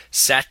inquisitor,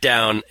 sat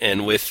down,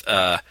 and with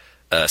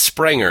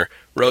Springer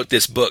wrote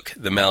this book,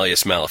 the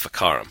Malleus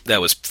Maleficarum,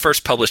 that was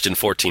first published in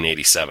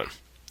 1487.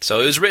 So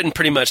it was written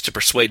pretty much to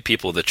persuade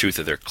people of the truth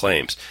of their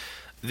claims.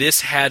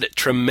 This had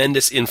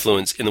tremendous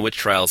influence in the witch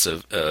trials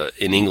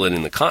in England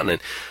and the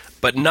continent,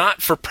 but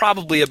not for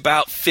probably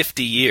about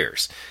 50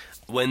 years.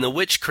 When the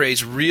witch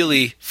craze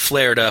really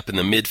flared up in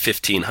the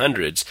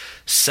mid-1500s,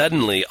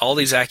 suddenly all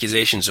these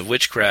accusations of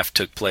witchcraft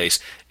took place,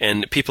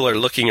 and people are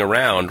looking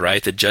around,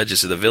 right, the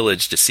judges of the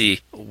village, to see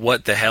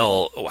what the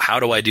hell, how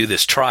do I do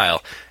this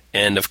trial?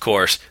 And, of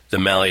course, the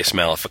Malleus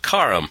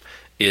Maleficarum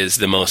is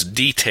the most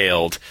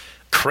detailed,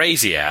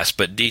 crazy-ass,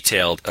 but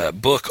detailed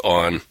book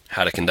on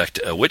how to conduct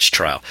a witch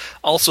trial.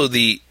 Also,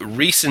 the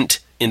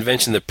recent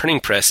invention of the printing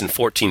press in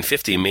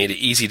 1450 made it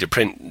easy to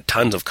print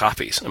tons of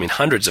copies. I mean,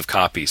 hundreds of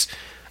copies,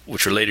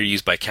 which were later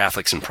used by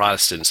Catholics and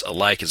Protestants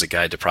alike as a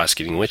guide to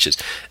prosecuting witches.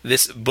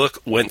 This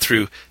book went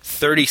through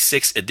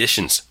 36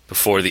 editions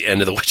before the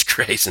end of the witch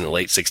craze in the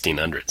late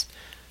 1600s.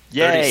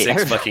 Yay!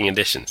 36 fucking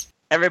editions.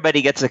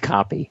 Everybody gets a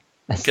copy.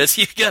 Because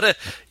you gotta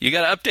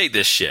update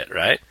this shit,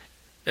 right?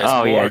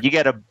 Yeah,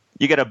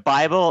 you get a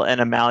Bible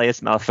and a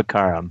Malleus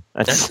Maleficarum.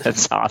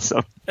 That's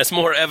awesome. As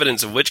more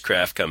evidence of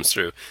witchcraft comes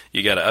through,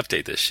 you gotta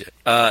update this shit.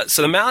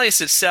 So the Malleus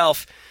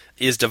itself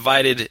is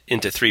divided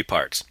into three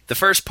parts. The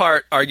first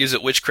part argues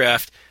that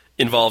witchcraft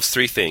involves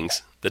three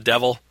things: the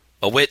devil,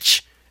 a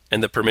witch,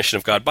 and the permission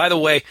of God. By the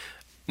way,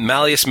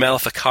 Malleus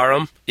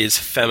Maleficarum is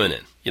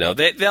feminine. You know,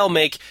 they'll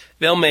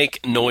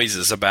make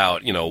noises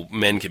about, you know,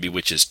 men can be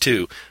witches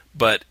too,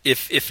 but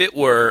if it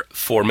were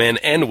for men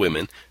and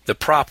women, the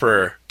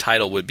proper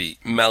title would be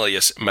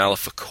Malleus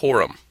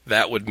Maleficorum.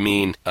 That would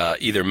mean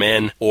either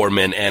men or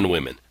men and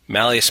women.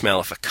 Malleus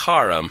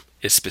Maleficarum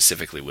is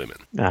specifically women.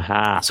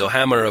 Aha. So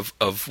hammer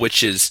of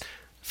witches,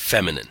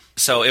 feminine.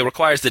 So it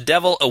requires the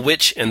devil, a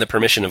witch, and the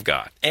permission of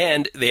God.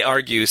 And they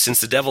argue, since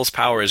the devil's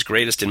power is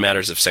greatest in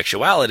matters of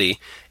sexuality,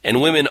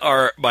 and women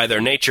are by their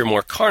nature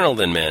more carnal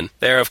than men,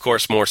 they are of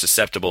course more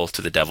susceptible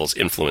to the devil's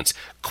influence.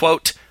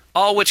 Quote,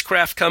 all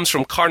witchcraft comes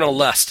from carnal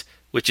lust,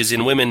 which is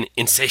in women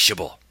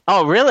insatiable.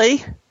 Oh, really?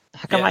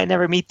 How come I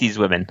never meet these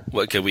women?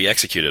 Well, because we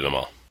executed them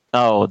all.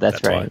 Oh,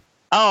 that's right. Why.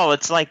 Oh,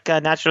 it's like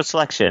natural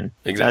selection.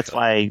 Exactly. That's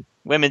why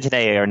women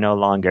today are no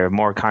longer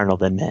more carnal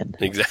than men.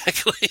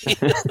 Exactly.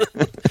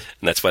 And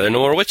that's why there are no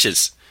more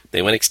witches.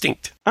 They went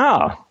extinct.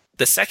 Oh.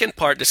 The second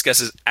part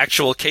discusses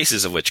actual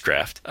cases of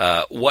witchcraft,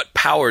 what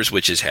powers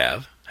witches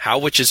have, how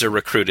witches are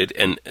recruited,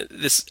 and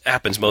this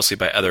happens mostly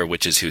by other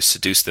witches who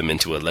seduce them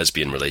into a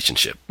lesbian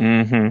relationship.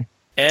 Mm-hmm.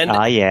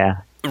 And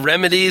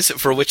remedies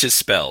for witches'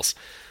 spells.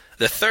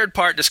 The third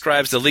part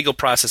describes the legal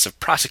process of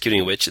prosecuting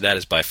a witch. That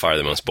is by far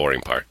the most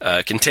boring part.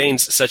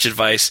 Contains such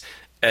advice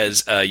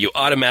as you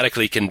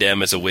automatically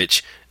condemn as a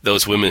witch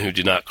those women who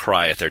do not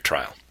cry at their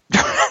trial.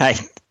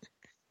 Right.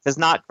 It's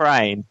not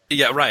crying.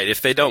 Yeah, right. If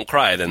they don't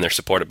cry, then they're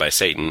supported by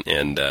Satan,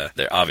 and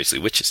they're obviously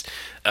witches.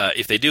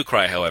 If they do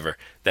cry, however,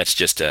 that's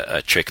just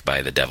a trick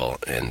by the devil,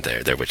 and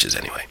they're witches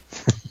anyway.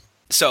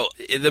 So,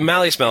 the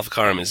Malleus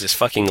Maleficarum is this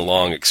fucking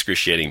long,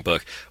 excruciating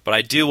book, but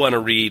I do want to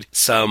read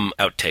some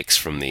outtakes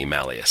from the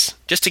Malleus,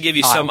 just to give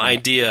you some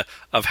idea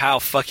of how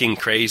fucking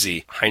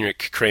crazy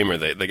Heinrich Kramer,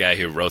 the guy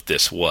who wrote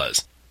this,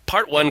 was.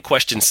 Part 1,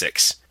 Question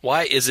 6.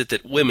 Why is it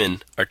that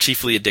women are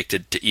chiefly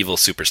addicted to evil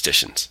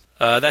superstitions?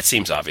 That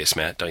seems obvious,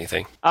 Matt, don't you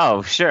think?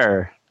 Oh,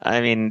 sure. I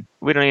mean,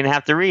 we don't even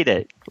have to read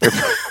it.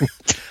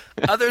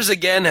 Others,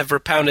 again, have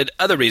propounded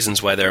other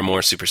reasons why there are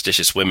more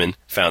superstitious women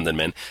found than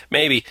men.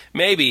 Maybe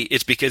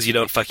it's because you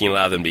don't fucking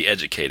allow them to be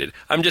educated.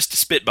 I'm just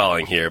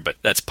spitballing here, but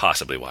that's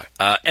possibly why.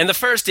 And the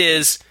first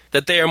is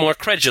that they are more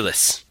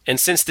credulous. And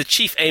since the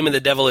chief aim of the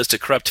devil is to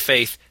corrupt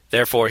faith,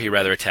 therefore he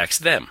rather attacks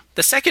them.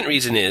 The second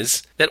reason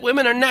is that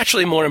women are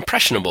naturally more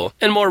impressionable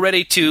and more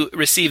ready to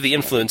receive the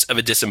influence of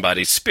a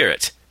disembodied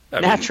spirit.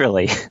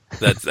 Naturally.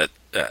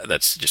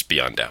 That's just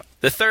beyond doubt.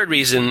 The third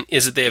reason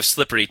is that they have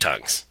slippery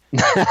tongues.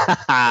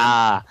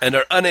 And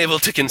are unable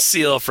to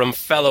conceal from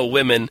fellow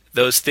women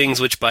those things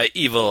which by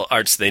evil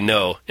arts they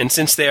know. And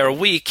since they are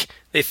weak,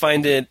 they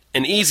find it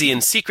an easy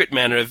and secret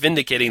manner of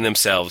vindicating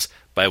themselves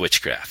by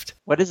witchcraft.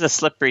 What is a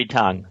slippery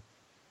tongue?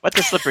 What's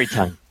a slippery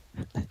tongue?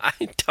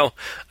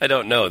 I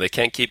don't know. They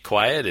can't keep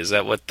quiet? Is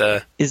that what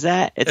the... Is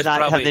that... It's not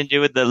probably, something to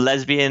do with the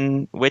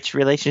lesbian witch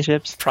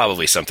relationships?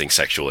 Probably something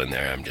sexual in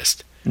there. I'm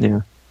just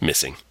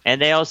missing.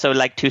 And they also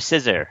like to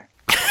scissor.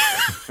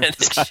 And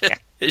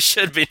it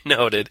should be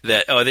noted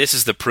that, this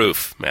is the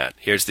proof, Matt.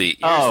 Here's the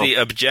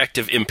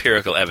objective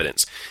empirical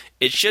evidence.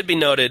 It should be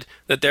noted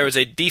that there was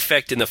a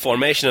defect in the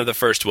formation of the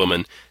first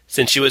woman,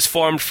 since she was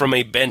formed from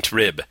a bent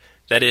rib,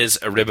 that is,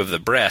 a rib of the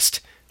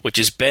breast, which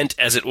is bent,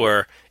 as it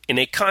were, in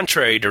a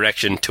contrary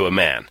direction to a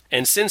man.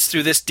 And since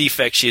through this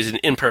defect she is an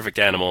imperfect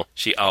animal,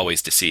 she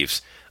always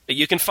deceives.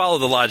 You can follow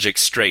the logic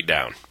straight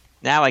down.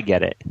 Now I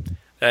get it.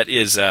 That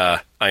is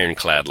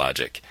ironclad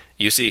logic.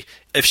 You see,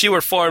 if she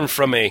were formed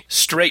from a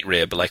straight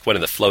rib, like one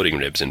of the floating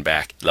ribs in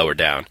back, lower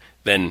down,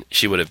 then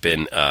she would have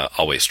been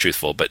always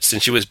truthful. But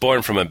since she was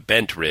born from a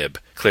bent rib,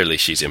 clearly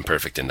she's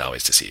imperfect and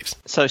always deceives.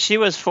 So she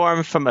was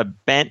formed from a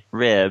bent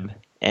rib,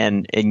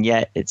 and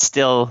yet it's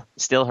still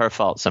her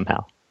fault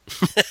somehow.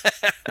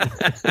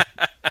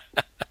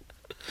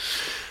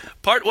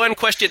 Part 1,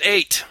 Question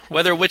 8.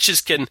 Whether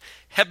witches can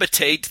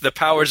habitate the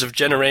powers of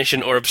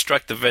generation or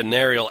obstruct the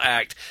venereal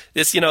act.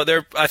 This,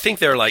 I think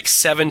there are like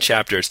 7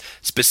 chapters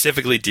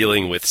specifically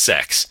dealing with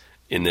sex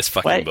in this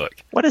fucking book.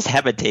 What does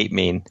habitate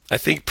mean? I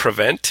think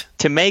prevent.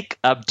 To make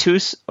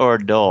obtuse or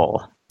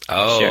dull.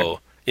 Oh, sure.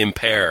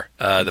 Impair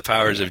the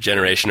powers of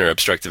generation or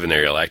obstruct the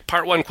venereal act.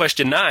 Part 1,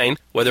 Question 9.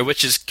 Whether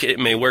witches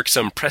may work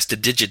some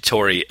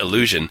prestidigitory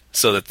illusion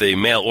so that the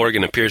male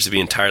organ appears to be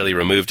entirely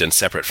removed and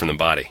separate from the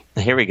body.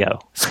 Here we go.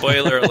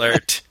 Spoiler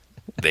alert,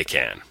 they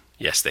can.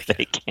 Yes, they can.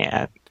 They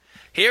can.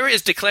 Here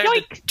is declared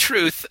the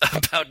truth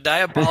about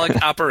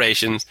diabolic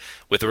operations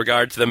with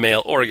regard to the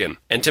male organ.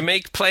 And to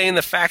make plain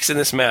the facts in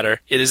this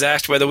matter, it is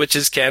asked whether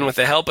witches can, with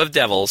the help of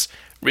devils,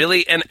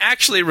 really and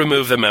actually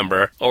remove the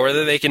member, or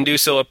whether they can do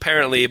so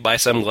apparently by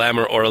some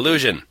glamour or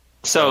illusion.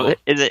 So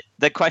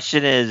the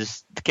question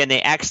is, can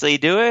they actually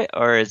do it,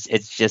 or is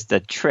it just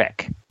a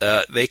trick?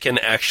 They can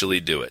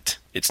actually do it.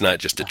 It's not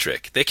just a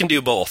trick. They can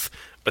do both,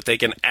 but they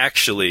can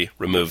actually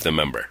remove the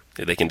member.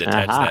 They can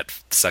detach that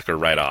sucker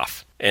right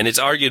off. And it's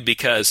argued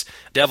because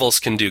devils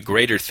can do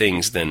greater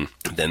things than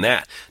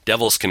that.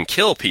 Devils can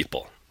kill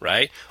people,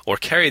 right? Or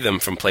carry them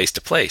from place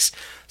to place.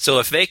 So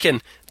if they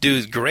can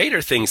do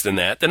greater things than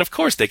that, then of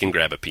course they can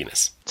grab a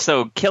penis.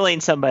 So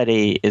killing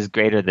somebody is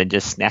greater than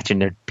just snatching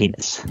their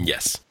penis.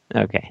 Yes.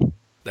 Okay.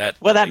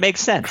 That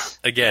makes sense.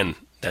 Again,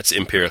 that's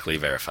empirically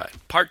verified.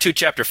 Part 2,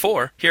 Chapter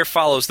 4, here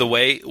follows the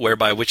way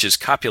whereby witches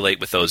copulate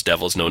with those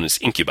devils known as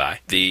incubi.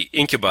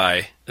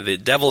 The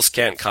devils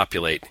can't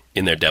copulate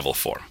in their devil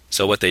form.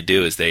 So what they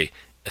do is they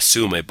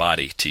assume a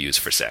body to use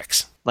for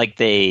sex. Like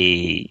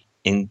they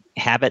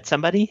inhabit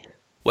somebody?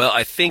 Well,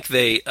 I think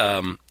they,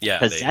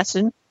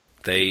 Possession?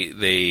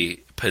 They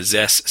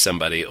possess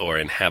somebody or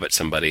inhabit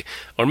somebody,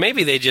 or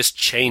maybe they just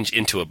change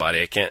into a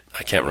body. I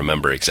can't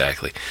remember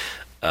exactly.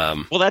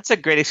 Well, that's a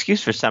great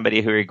excuse for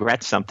somebody who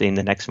regrets something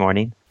the next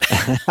morning.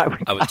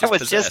 I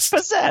was just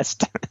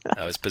possessed.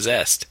 I was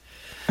possessed.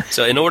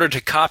 So in order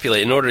to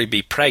copulate, in order to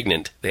be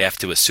pregnant, they have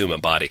to assume a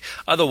body.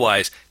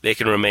 Otherwise, they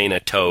can remain a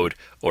toad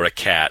or a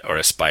cat or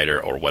a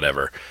spider or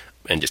whatever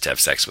and just have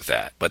sex with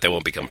that. But they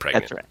won't become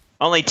pregnant. That's right.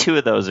 Only 2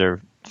 of those are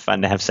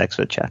fun to have sex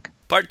with, Chuck.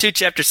 Part 2,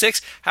 Chapter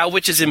 6, how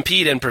witches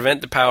impede and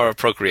prevent the power of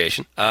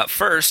procreation.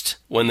 First,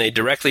 when they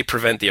directly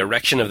prevent the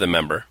erection of the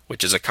member,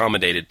 which is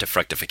accommodated to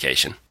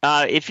fructification.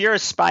 If you're a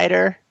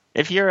spider,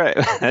 if you're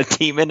a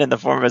demon in the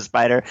form of a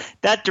spider,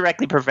 that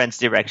directly prevents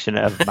the erection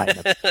of my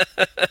member.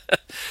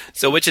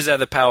 So witches have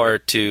the power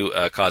to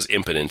cause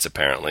impotence,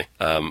 apparently.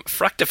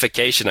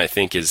 Fructification, I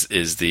think, is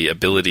the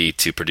ability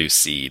to produce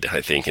seed,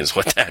 I think, is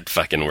what that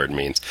fucking word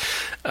means.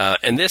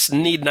 And this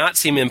need not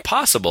seem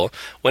impossible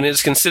when it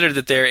is considered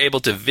that they are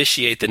able to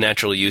vitiate the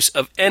natural use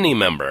of any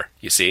member,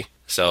 you see?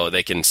 So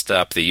they can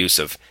stop the use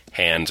of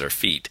hands or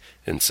feet.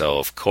 And so,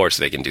 of course,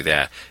 they can do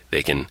that.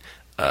 They can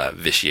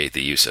vitiate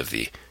the use of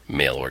the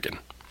male organ.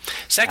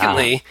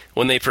 Secondly,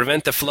 when they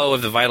prevent the flow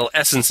of the vital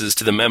essences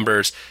to the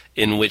members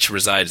in which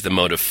resides the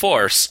motive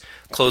force,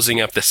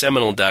 closing up the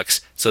seminal ducts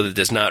so that it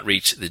does not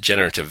reach the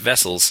generative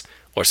vessels,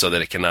 or so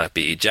that it cannot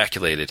be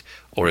ejaculated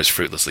or is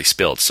fruitlessly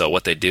spilled. So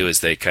what they do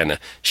is they kind of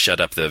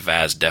shut up the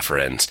vas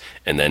deferens,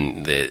 and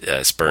then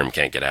the sperm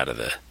can't get out of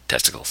the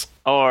testicles.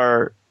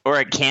 Or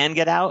it can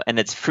get out and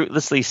it's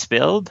fruitlessly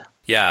spilled?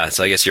 Yeah,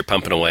 so I guess you're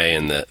pumping away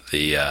and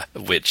the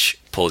witch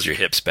pulls your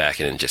hips back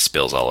and it just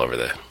spills all over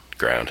the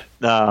ground.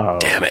 Oh.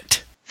 Damn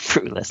it.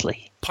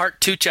 Fruitlessly.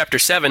 Part 2, Chapter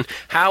 7,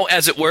 how,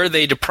 as it were,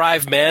 they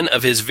deprive man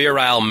of his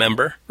virile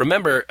member.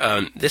 Remember,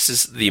 this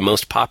is the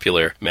most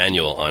popular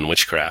manual on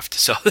witchcraft,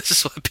 so this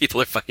is what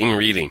people are fucking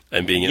reading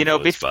and being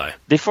influenced by.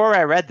 Before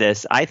I read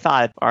this, I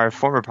thought our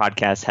former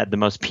podcast had the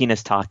most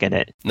penis talk in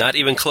it. Not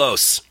even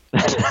close.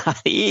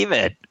 Not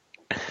even.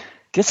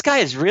 This guy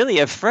is really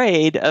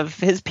afraid of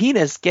his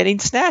penis getting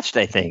snatched,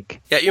 I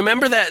think. Yeah, you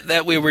remember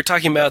that we were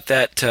talking about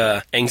that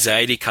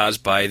anxiety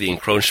caused by the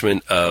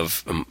encroachment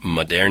of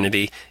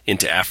modernity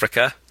into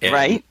Africa? And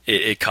right.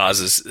 It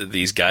causes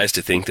these guys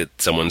to think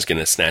that someone's going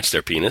to snatch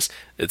their penis.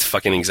 It's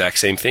fucking exact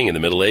same thing in the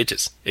Middle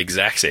Ages.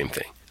 Exact same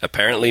thing.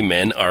 Apparently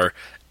men are,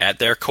 at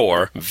their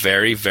core,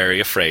 very,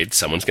 very afraid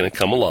someone's going to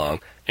come along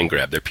and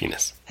grab their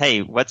penis.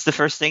 Hey, what's the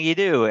first thing you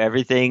do?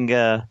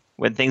 Everything...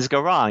 when things go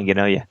wrong.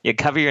 You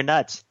cover your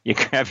nuts. You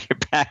grab your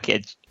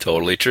package.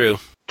 Totally true.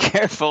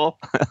 Careful.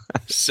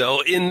 So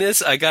in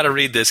this, I got to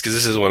read this because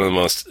this is one of the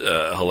most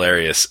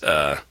hilarious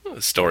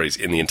stories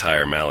in the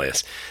entire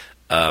Malleus.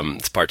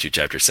 It's part 2,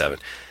 chapter 7.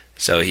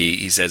 So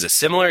he says, a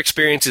similar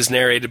experience is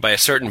narrated by a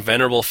certain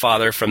venerable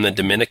father from the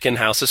Dominican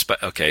House of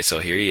Spires. Okay, so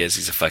here he is.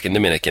 He's a fucking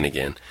Dominican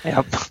again.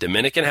 Yep.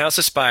 Dominican House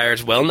of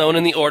Spires, well known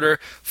in the order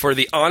for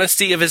the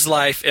honesty of his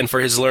life and for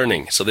his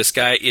learning. So this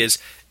guy is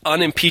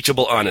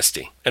unimpeachable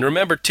honesty. And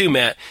remember, too,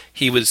 Matt,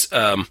 he was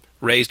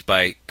raised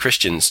by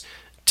Christians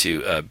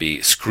to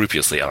be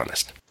scrupulously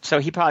honest. So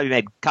he probably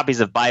made copies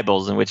of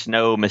Bibles in which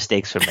no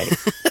mistakes were made.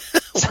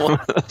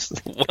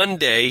 One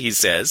day, he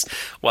says,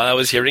 while I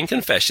was hearing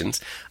confessions,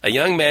 a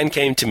young man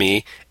came to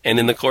me and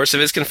in the course of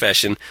his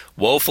confession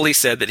woefully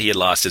said that he had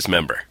lost his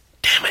member.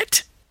 Damn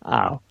it.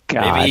 Oh,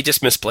 God. Maybe he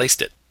just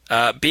misplaced it.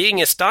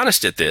 Being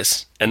astonished at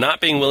this and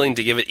not being willing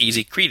to give it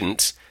easy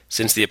credence,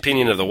 since the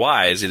opinion of the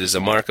wise, it is a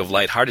mark of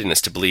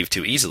lightheartedness to believe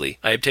too easily,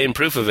 I obtained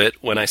proof of it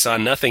when I saw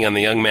nothing on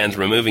the young man's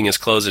removing his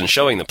clothes and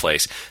showing the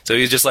place. So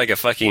he's just like a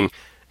fucking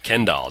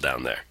Ken doll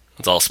down there.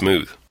 It's all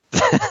smooth.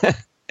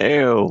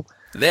 Ew.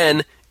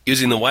 Then,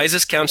 using the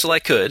wisest counsel I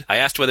could, I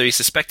asked whether he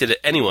suspected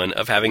anyone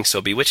of having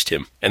so bewitched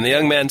him. And the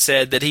young man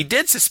said that he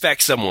did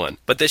suspect someone,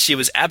 but that she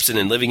was absent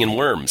and living in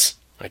Worms.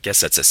 I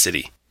guess that's a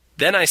city.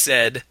 Then I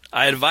said,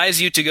 I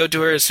advise you to go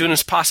to her as soon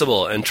as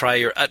possible and try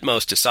your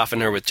utmost to soften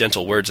her with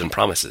gentle words and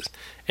promises.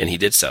 And he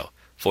did so.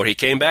 For he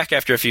came back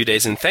after a few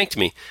days and thanked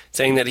me,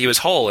 saying that he was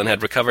whole and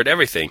had recovered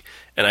everything.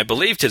 And I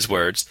believed his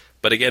words,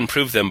 but again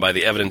proved them by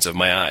the evidence of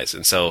my eyes.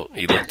 And so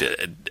he looked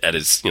at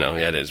his, he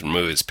had to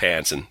remove his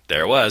pants, and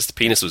there it was. The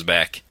penis was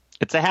back.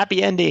 It's a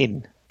happy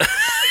ending.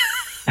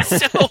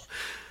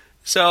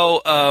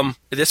 So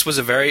this was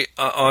a very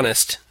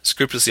honest,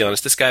 scrupulously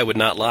honest. This guy would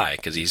not lie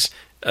because he's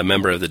a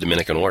member of the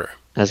Dominican order.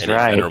 That's and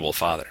right. A venerable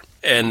father.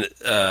 And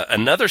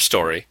another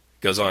story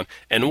goes on.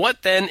 And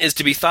what then is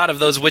to be thought of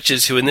those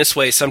witches who in this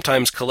way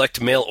sometimes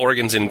collect male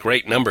organs in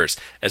great numbers,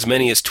 as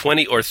many as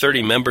 20 or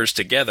 30 members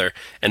together,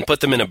 and put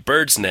them in a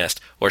bird's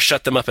nest, or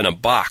shut them up in a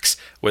box,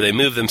 where they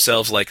move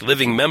themselves like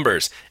living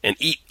members, and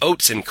eat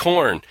oats and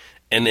corn,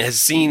 and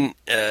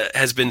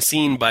has been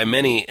seen by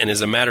many, and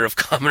is a matter of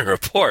common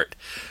report.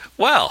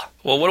 Well,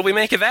 what do we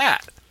make of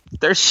that?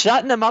 They're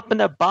shutting them up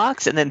in a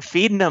box and then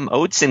feeding them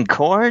oats and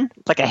corn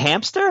like a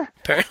hamster?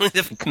 Apparently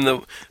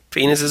the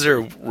penises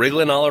are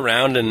wriggling all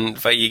around,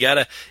 and you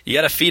gotta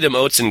feed them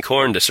oats and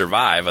corn to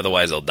survive,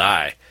 otherwise they'll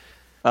die.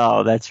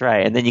 Oh, that's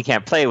right. And then you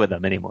can't play with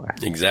them anymore.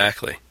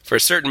 Exactly. For a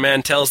certain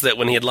man tells that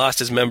when he had lost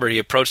his member, he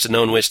approached a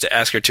known witch to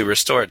ask her to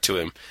restore it to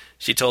him.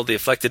 She told the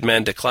afflicted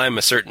man to climb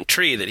a certain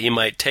tree that he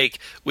might take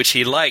which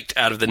he liked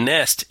out of the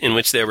nest in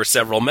which there were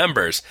several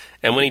members.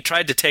 And when he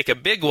tried to take a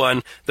big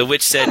one, the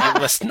witch said, "You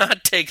must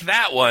not take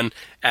that one,"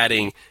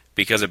 adding,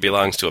 "because it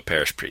belongs to a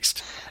parish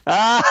priest."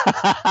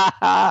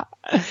 Yeah,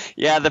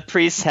 the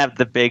priests have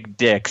the big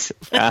dicks.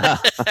 Oh,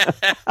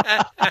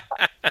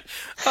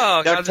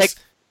 God,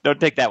 Don't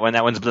take that one.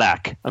 That one's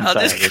black. I'll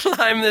just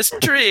climb this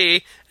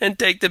tree and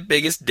take the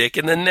biggest dick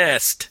in the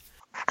nest.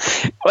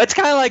 Well, it's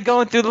kind of like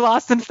going through the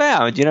Lost and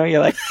Found. You're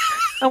like,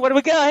 oh, what do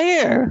we got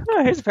here?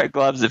 Oh, here's a pair of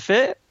gloves that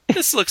fit.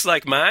 This looks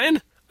like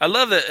mine. I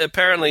love that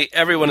apparently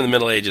everyone in the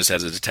Middle Ages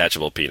has a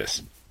detachable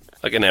penis.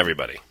 Like in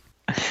everybody.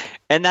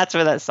 And that's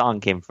where that song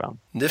came from.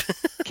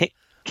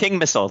 King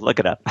Missile. Look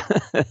it up.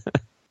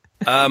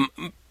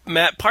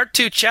 Matt, part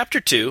 2, chapter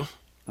 2.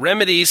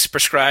 Remedies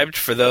prescribed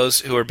for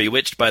those who are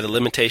bewitched by the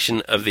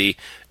limitation of the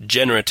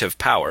generative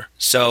power.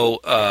 So,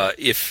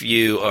 if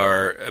you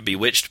are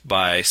bewitched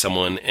by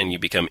someone and you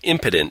become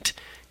impotent,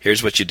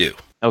 here's what you do.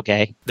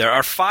 Okay. There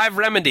are 5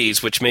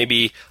 remedies which may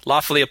be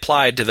lawfully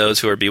applied to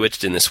those who are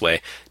bewitched in this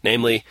way,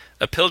 namely,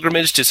 a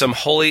pilgrimage to some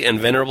holy and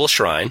venerable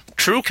shrine,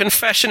 true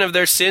confession of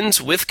their sins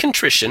with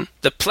contrition,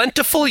 the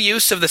plentiful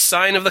use of the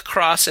sign of the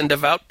cross and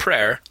devout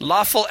prayer,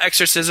 lawful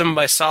exorcism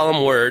by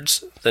solemn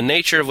words, the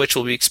nature of which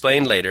will be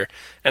explained later,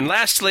 and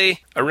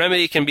lastly, a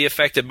remedy can be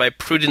effected by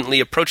prudently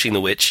approaching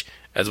the witch,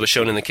 as was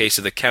shown in the case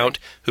of the Count,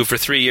 who for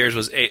 3 years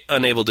was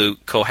unable to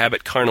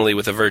cohabit carnally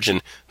with a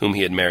virgin whom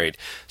he had married.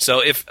 So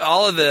if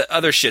all of the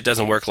other shit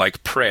doesn't work,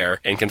 like prayer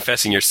and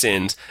confessing your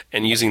sins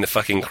and using the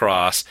fucking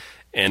cross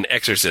and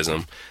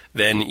exorcism,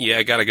 then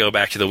you gotta go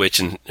back to the witch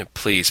and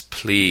please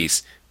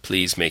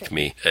make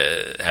me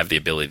have the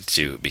ability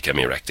to become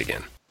erect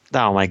again.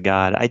 Oh my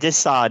God! I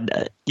just saw.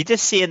 You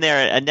just see in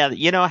there another.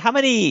 How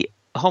many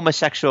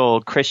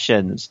homosexual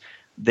Christians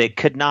that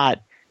could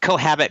not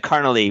cohabit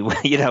carnally,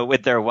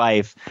 with their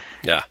wife?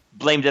 Yeah,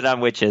 blamed it on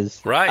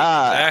witches. Right,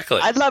 exactly.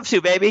 I'd love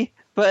to, baby,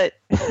 but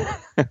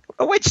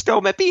a witch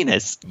stole my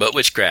penis. But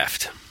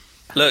witchcraft.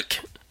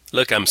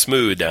 Look, I'm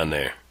smooth down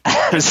there.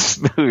 I'm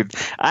smooth.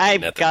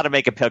 I've got to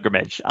make a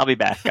pilgrimage. I'll be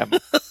back.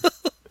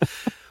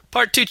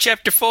 Part 2,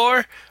 Chapter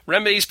 4,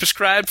 Remedies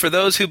prescribed for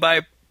those who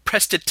by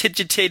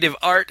prestidigitative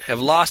art have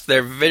lost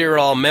their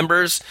virile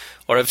members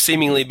or have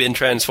seemingly been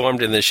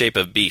transformed in the shape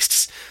of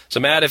beasts. So,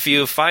 Matt, if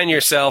you find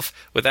yourself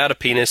without a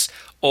penis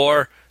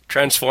or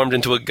transformed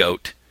into a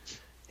goat,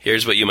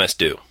 here's what you must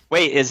do.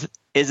 Wait, is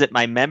is it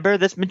my member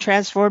that's been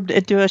transformed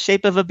into a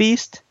shape of a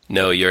beast?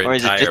 No, your Or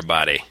is it entire just-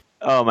 body,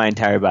 Oh, my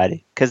entire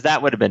body. Because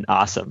that would have been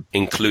awesome.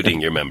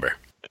 including your member.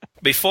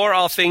 Before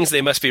all things,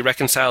 they must be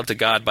reconciled to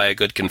God by a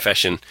good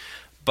confession.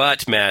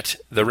 But, Matt,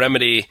 the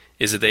remedy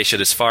is that they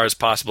should, as far as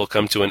possible,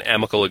 come to an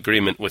amicable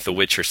agreement with the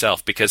witch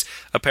herself, because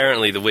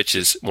apparently the witch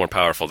is more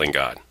powerful than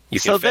God. You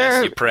So confess,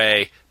 they're- you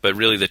pray, but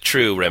really the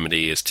true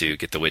remedy is to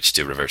get the witch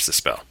to reverse the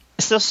spell.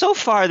 So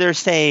far he's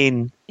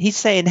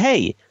saying,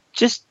 hey,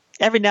 just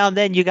every now and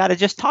then you got to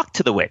just talk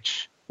to the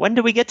witch. When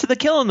do we get to the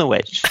killing the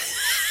witch?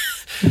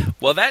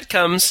 Well, that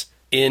comes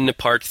in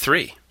part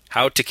 3,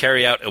 how to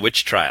carry out a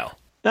witch trial.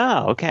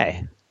 Oh,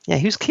 okay. Yeah,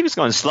 he was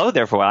going slow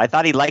there for a while. I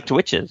thought he liked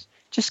witches.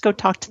 Just go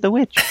talk to the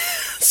witch.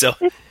 So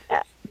Be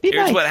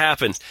here's nice. what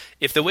happens.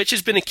 If the witch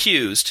has been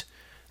accused,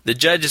 the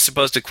judge is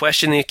supposed to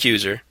question the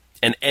accuser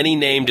and any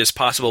named as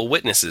possible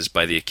witnesses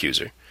by the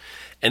accuser,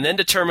 and then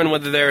determine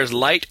whether there is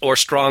light or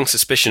strong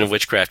suspicion of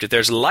witchcraft. If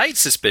there's light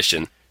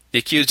suspicion, the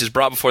accused is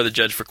brought before the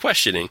judge for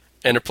questioning,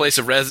 and her place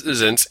of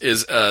residence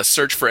is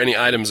search for any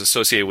items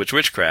associated with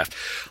witchcraft,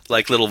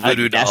 like little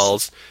voodoo nest.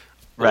 dolls,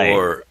 Right.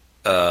 or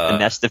A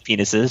nest of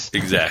penises.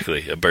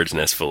 exactly a bird's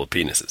nest full of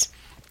penises.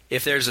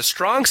 If there's a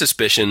strong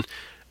suspicion,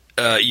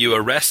 you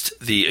arrest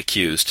the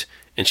accused,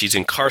 and she's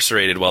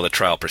incarcerated while the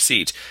trial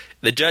proceeds.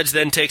 The judge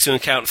then takes into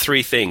account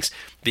 3 things: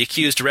 the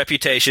accused's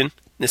reputation.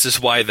 This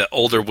is why the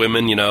older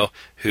women,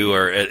 who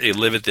are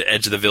live at the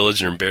edge of the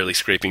village and are barely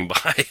scraping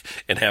by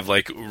and have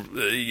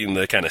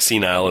the kind of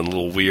senile and a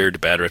little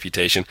weird bad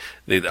reputation,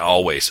 they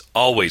always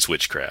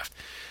witchcraft.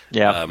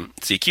 Yeah.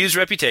 It's the accused's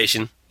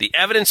reputation, the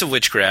evidence of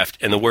witchcraft,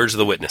 and the words of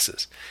the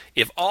witnesses.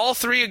 If all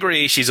 3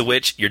 agree she's a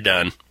witch, you're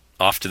done.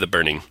 Off to the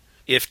burning.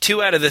 If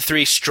 2 out of the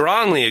 3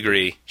 strongly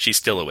agree, she's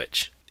still a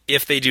witch.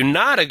 If they do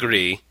not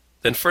agree,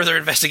 then further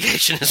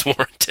investigation is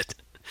warranted.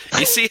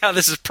 You see how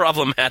this is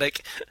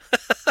problematic?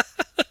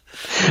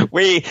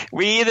 We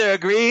either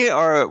agree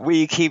or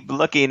we keep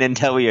looking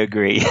until we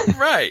agree.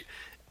 Right.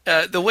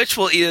 The witch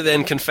will either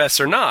then confess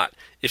or not.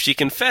 If she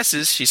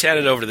confesses, she's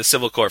handed over to the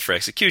civil court for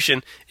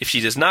execution. If she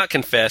does not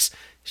confess,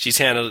 she's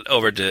handed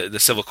over to the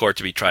civil court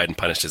to be tried and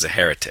punished as a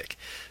heretic.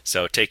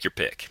 So take your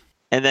pick.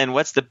 And then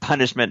what's the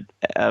punishment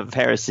of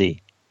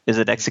heresy? Is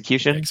it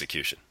execution?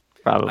 Execution.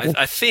 Probably.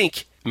 I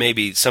think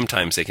maybe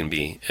sometimes they can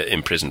be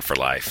imprisoned for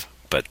life,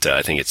 but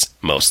I think it's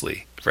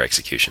mostly for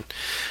execution.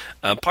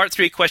 Part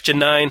 3, question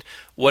 9,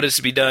 what is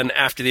to be done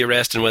after the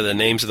arrest and whether the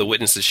names of the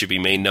witnesses should be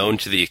made known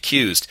to the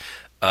accused.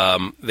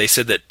 They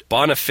said that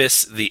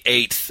Boniface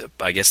VIII,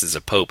 I guess is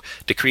a pope,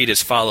 decreed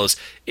as follows: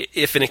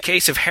 if in a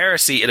case of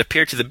heresy it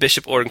appeared to the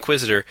bishop or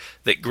inquisitor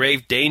that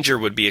grave danger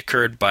would be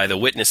incurred by the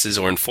witnesses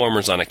or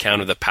informers on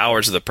account of the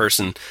powers of the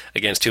person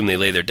against whom they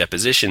lay their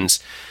depositions,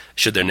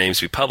 should their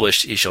names be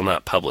published, he shall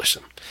not publish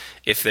them.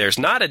 If there's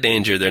not a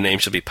danger, their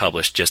names shall be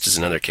published, just as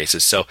in other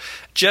cases. So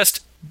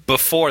just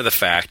before the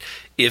fact,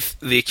 if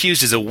the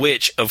accused is a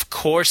witch, of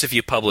course if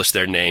you publish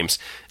their names,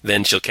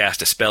 then she'll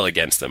cast a spell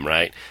against them,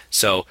 right?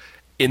 So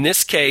in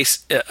this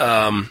case,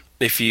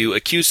 if you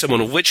accuse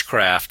someone of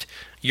witchcraft,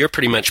 you're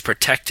pretty much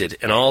protected,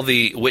 and all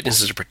the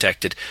witnesses are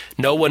protected.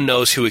 No one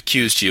knows who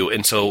accused you,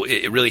 and so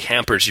it really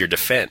hampers your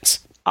defense.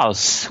 Oh,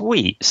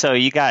 sweet. So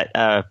you got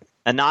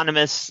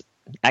anonymous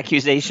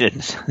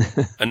accusations.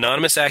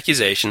 Anonymous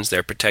accusations,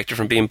 they're protected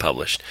from being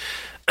published.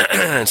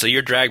 So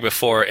you're dragged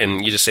before,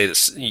 and you just say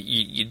that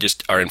you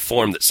just are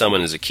informed that someone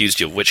has accused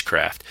you of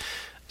witchcraft.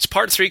 It's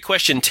part 3,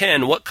 question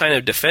 10, what kind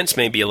of defense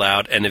may be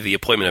allowed and of the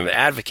appointment of an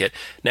advocate.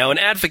 Now, an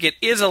advocate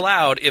is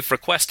allowed if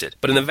requested,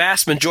 but in the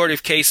vast majority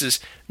of cases,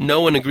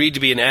 no one agreed to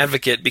be an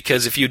advocate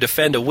because if you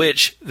defend a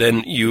witch,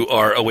 then you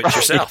are a witch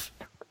yourself.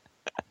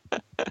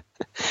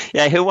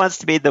 Yeah, who wants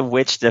to be the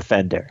witch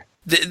defender?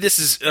 This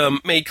is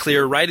made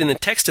clear right in the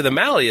text of the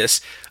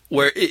Malleus,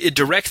 where it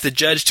directs the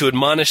judge to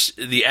admonish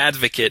the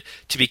advocate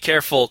to be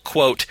careful,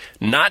 quote,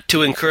 not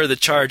to incur the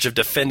charge of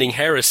defending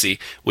heresy,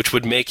 which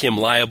would make him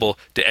liable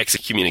to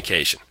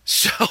excommunication.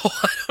 So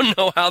I don't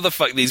know how the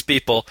fuck these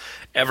people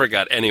ever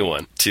got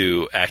anyone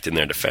to act in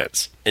their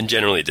defense. And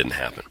generally it didn't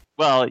happen.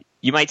 Well,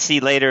 you might see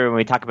later when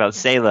we talk about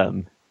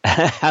Salem,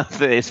 how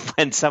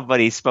when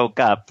somebody spoke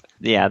up,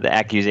 yeah, the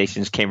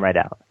accusations came right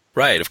out.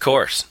 Right, of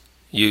course.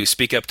 You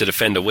speak up to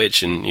defend a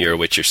witch, and you're a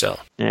witch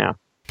yourself. Yeah.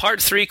 Part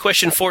 3,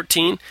 question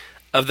 14,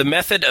 of the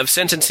method of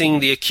sentencing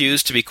the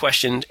accused to be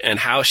questioned and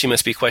how she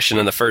must be questioned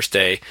on the first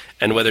day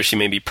and whether she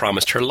may be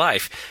promised her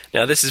life.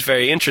 Now, this is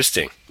very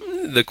interesting.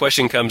 The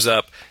question comes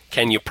up,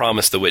 can you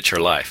promise the witch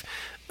her life?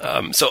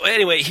 So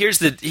anyway, here's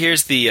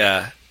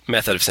the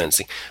method of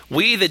sentencing.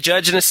 We, the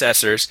judge and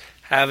assessors,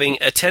 having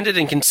attended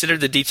and considered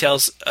the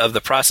details of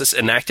the process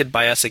enacted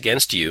by us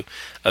against you,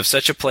 of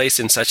such a place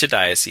in such a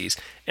diocese,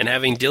 and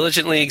having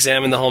diligently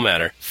examined the whole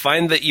matter,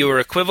 find that you are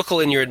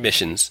equivocal in your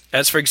admissions,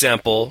 as for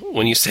example,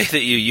 when you say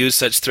that you use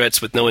such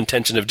threats with no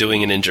intention of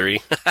doing an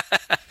injury,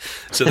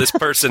 So this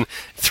person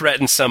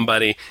threatens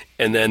somebody,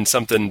 and then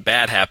something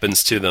bad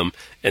happens to them,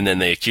 and then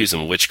they accuse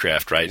them of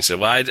witchcraft, right? And so,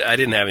 well, I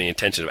didn't have any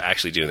intention of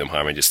actually doing them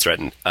harm, I just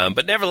threatened.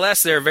 But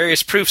nevertheless, there are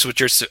various proofs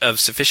which are of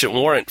sufficient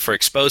warrant for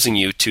exposing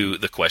you to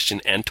the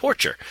question and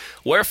torture.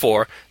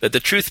 Wherefore, that the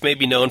truth may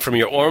be known from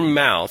your own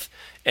mouth,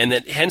 and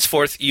that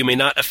henceforth you may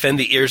not offend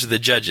the ears of the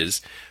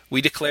judges,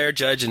 we declare,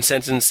 judge, and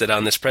sentence that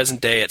on this present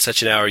day at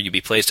such an hour you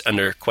be placed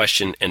under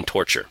question and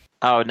torture.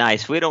 Oh,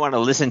 nice. We don't want to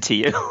listen to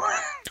you.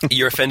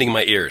 You're offending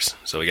my ears,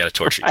 so we got to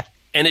torture you.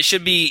 And it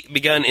should be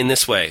begun in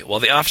this way. While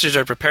the officers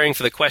are preparing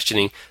for the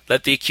questioning,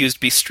 let the accused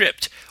be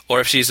stripped.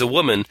 Or if she's a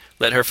woman,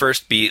 let her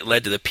first be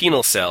led to the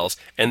penal cells,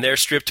 and there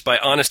stripped by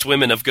honest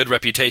women of good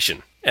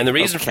reputation. And the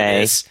reason for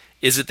this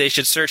is that they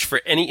should search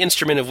for any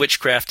instrument of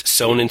witchcraft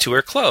sewn into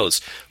her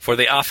clothes, for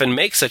they often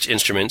make such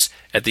instruments,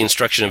 at the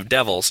instruction of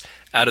devils,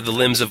 out of the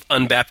limbs of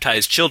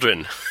unbaptized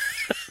children.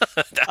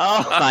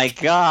 Oh, my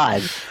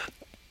God.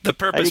 The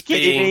purpose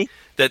being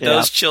that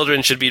those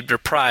children should be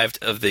deprived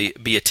of the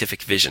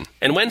beatific vision.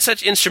 And when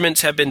such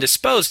instruments have been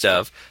disposed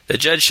of, the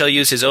judge shall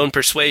use his own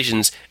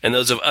persuasions and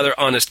those of other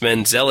honest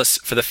men zealous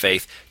for the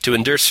faith to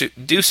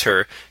induce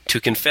her to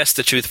confess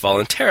the truth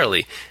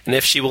voluntarily. And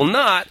if she will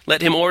not,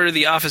 let him order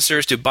the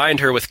officers to bind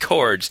her with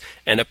cords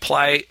and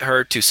apply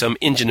her to some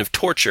engine of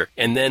torture,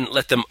 and then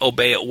let them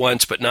obey at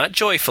once, but not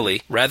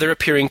joyfully, rather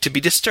appearing to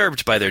be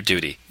disturbed by their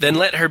duty. Then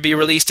let her be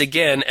released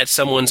again at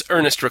someone's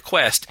earnest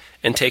request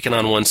and taken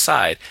on one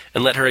side,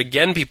 and let her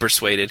again be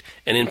persuaded,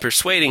 and in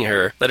persuading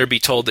her, let her be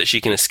told that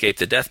she can escape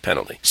the death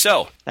penalty.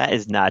 So, that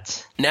is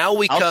nuts. Now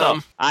we also,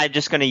 come... I'm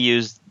just going to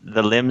use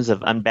the limbs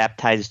of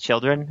unbaptized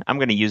children. I'm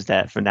going to use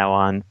that from now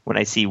on when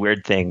I see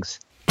weird things.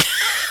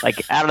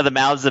 Like out of the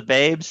mouths of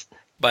babes.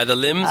 By the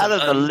limbs out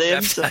of the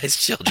unbaptized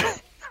children.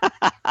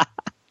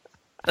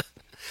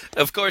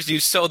 Of course, you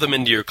sew them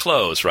into your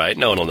clothes, right?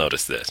 No one will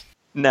notice this.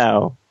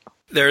 No.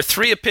 There are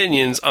 3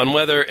 opinions on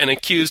whether an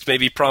accused may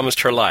be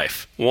promised her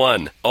life.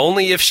 1.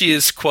 Only if she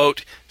is,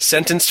 quote,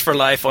 sentenced for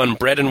life on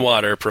bread and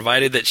water,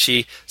 provided that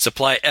she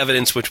supply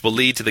evidence which will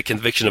lead to the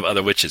conviction of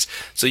other witches.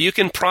 So you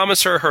can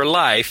promise her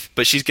life,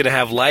 but she's going to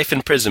have life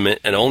imprisonment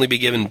and only be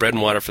given bread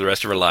and water for the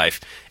rest of her life,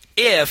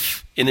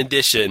 if, in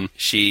addition,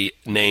 she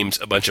names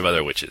a bunch of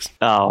other witches.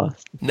 Oh.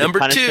 Number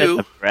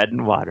 2. Bread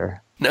and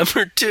water.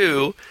 Number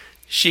 2.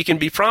 She can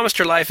be promised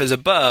her life as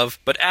above,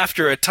 but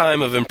after a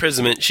time of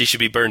imprisonment, she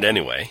should be burned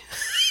anyway.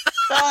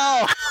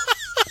 Oh!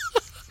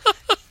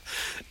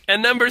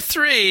 And number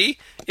 3,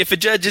 if a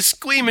judge is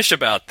squeamish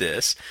about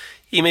this,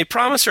 he may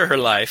promise her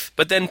life,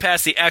 but then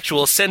pass the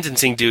actual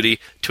sentencing duty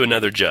to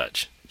another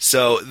judge.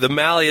 So the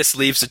Malleus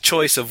leaves the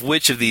choice of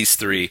which of these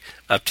 3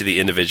 up to the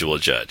individual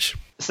judge.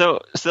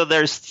 So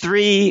there's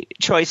 3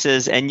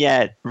 choices, and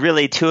yet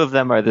really 2 of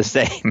them are the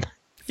same.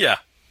 Yeah,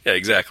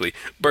 exactly.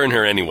 Burn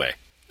her anyway.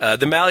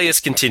 The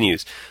Malleus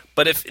continues,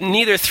 but if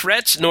neither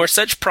threats nor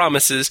such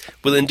promises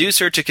will induce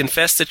her to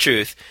confess the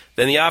truth,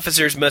 then the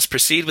officers must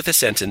proceed with the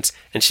sentence,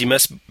 and she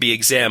must be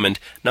examined,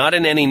 not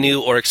in any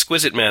new or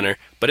exquisite manner,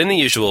 but in the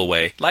usual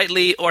way,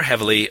 lightly or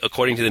heavily,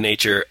 according to the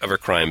nature of her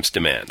crime's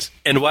demands.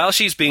 And while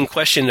she's being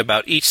questioned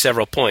about each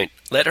several point,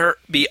 let her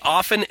be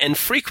often and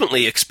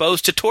frequently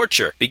exposed to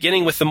torture,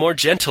 beginning with the more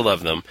gentle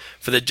of them,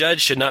 for the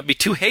judge should not be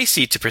too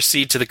hasty to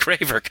proceed to the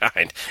graver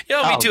kind. You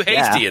don't be too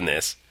hasty in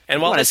this.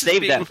 And while this is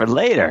save that for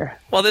later.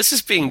 While this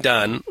is being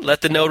done,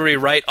 let the notary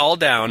write all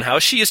down how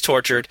she is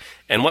tortured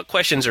and what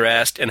questions are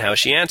asked and how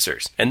she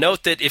answers. And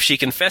note that if she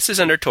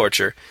confesses under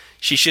torture,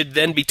 she should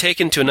then be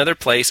taken to another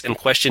place and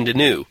questioned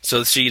anew, so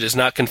that she does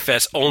not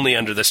confess only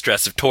under the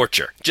stress of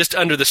torture. Just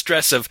under the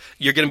stress of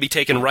you're going to be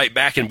taken right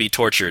back and be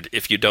tortured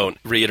if you don't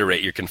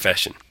reiterate your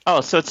confession.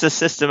 Oh, so it's a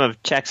system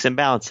of checks and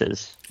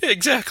balances.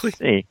 Exactly.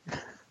 See.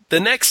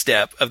 The next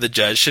step of the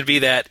judge should be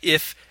that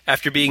if,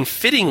 after being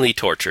fittingly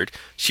tortured,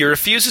 she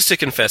refuses to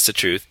confess the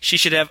truth, she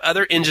should have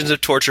other engines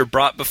of torture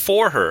brought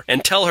before her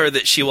and tell her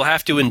that she will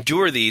have to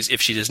endure these if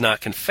she does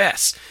not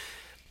confess.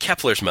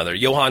 Kepler's mother,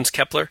 Johannes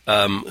Kepler,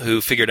 who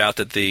figured out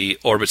that the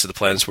orbits of the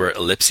planets were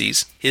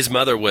ellipses, his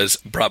mother was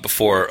brought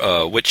before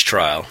a witch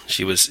trial.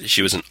 She was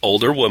an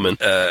older woman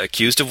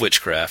accused of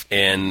witchcraft,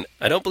 and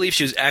I don't believe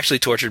she was actually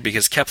tortured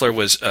because Kepler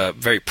was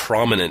very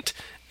prominent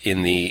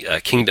in the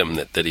kingdom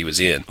that he was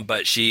in.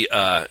 But she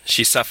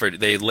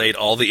suffered. They laid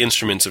all the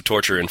instruments of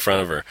torture in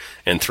front of her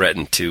and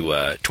threatened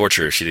to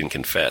torture her if she didn't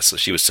confess. So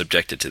she was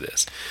subjected to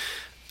this.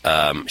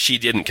 She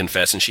didn't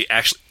confess, and she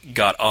actually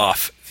got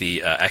off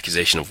the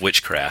accusation of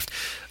witchcraft.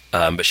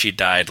 But she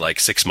died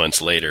like 6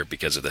 months later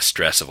because of the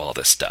stress of all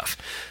this stuff.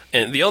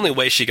 And the only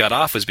way she got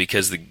off was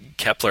because the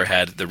Kepler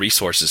had the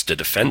resources to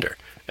defend her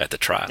at the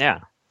trial. Yeah.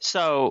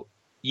 So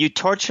you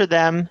torture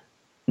them,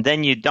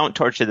 then you don't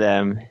torture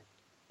them,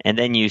 and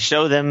then you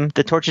show them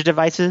the torture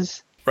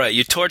devices? Right.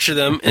 You torture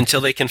them until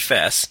they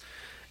confess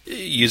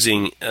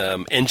using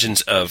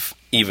engines of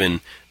even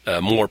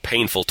more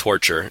painful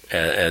torture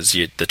as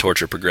the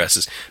torture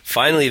progresses.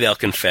 Finally, they'll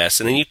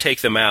confess, and then you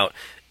take them out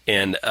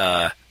and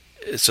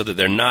so that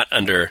they're not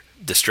under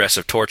distress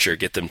of torture,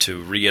 get them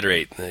to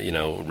reiterate,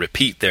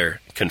 repeat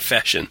their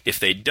confession. If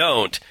they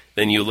don't,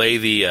 then you lay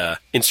the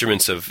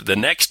instruments of the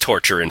next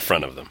torture in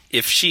front of them.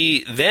 If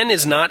she then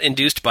is not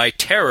induced by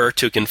terror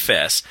to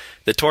confess,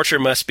 the torture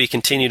must be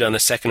continued on the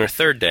second or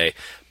third day,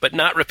 but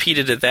not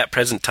repeated at that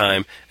present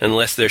time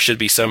unless there should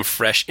be some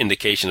fresh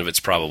indication of its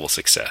probable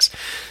success.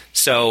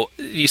 So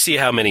you see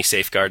how many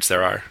safeguards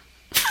there are?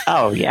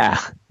 Oh, yeah.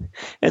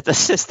 The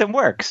system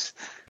works.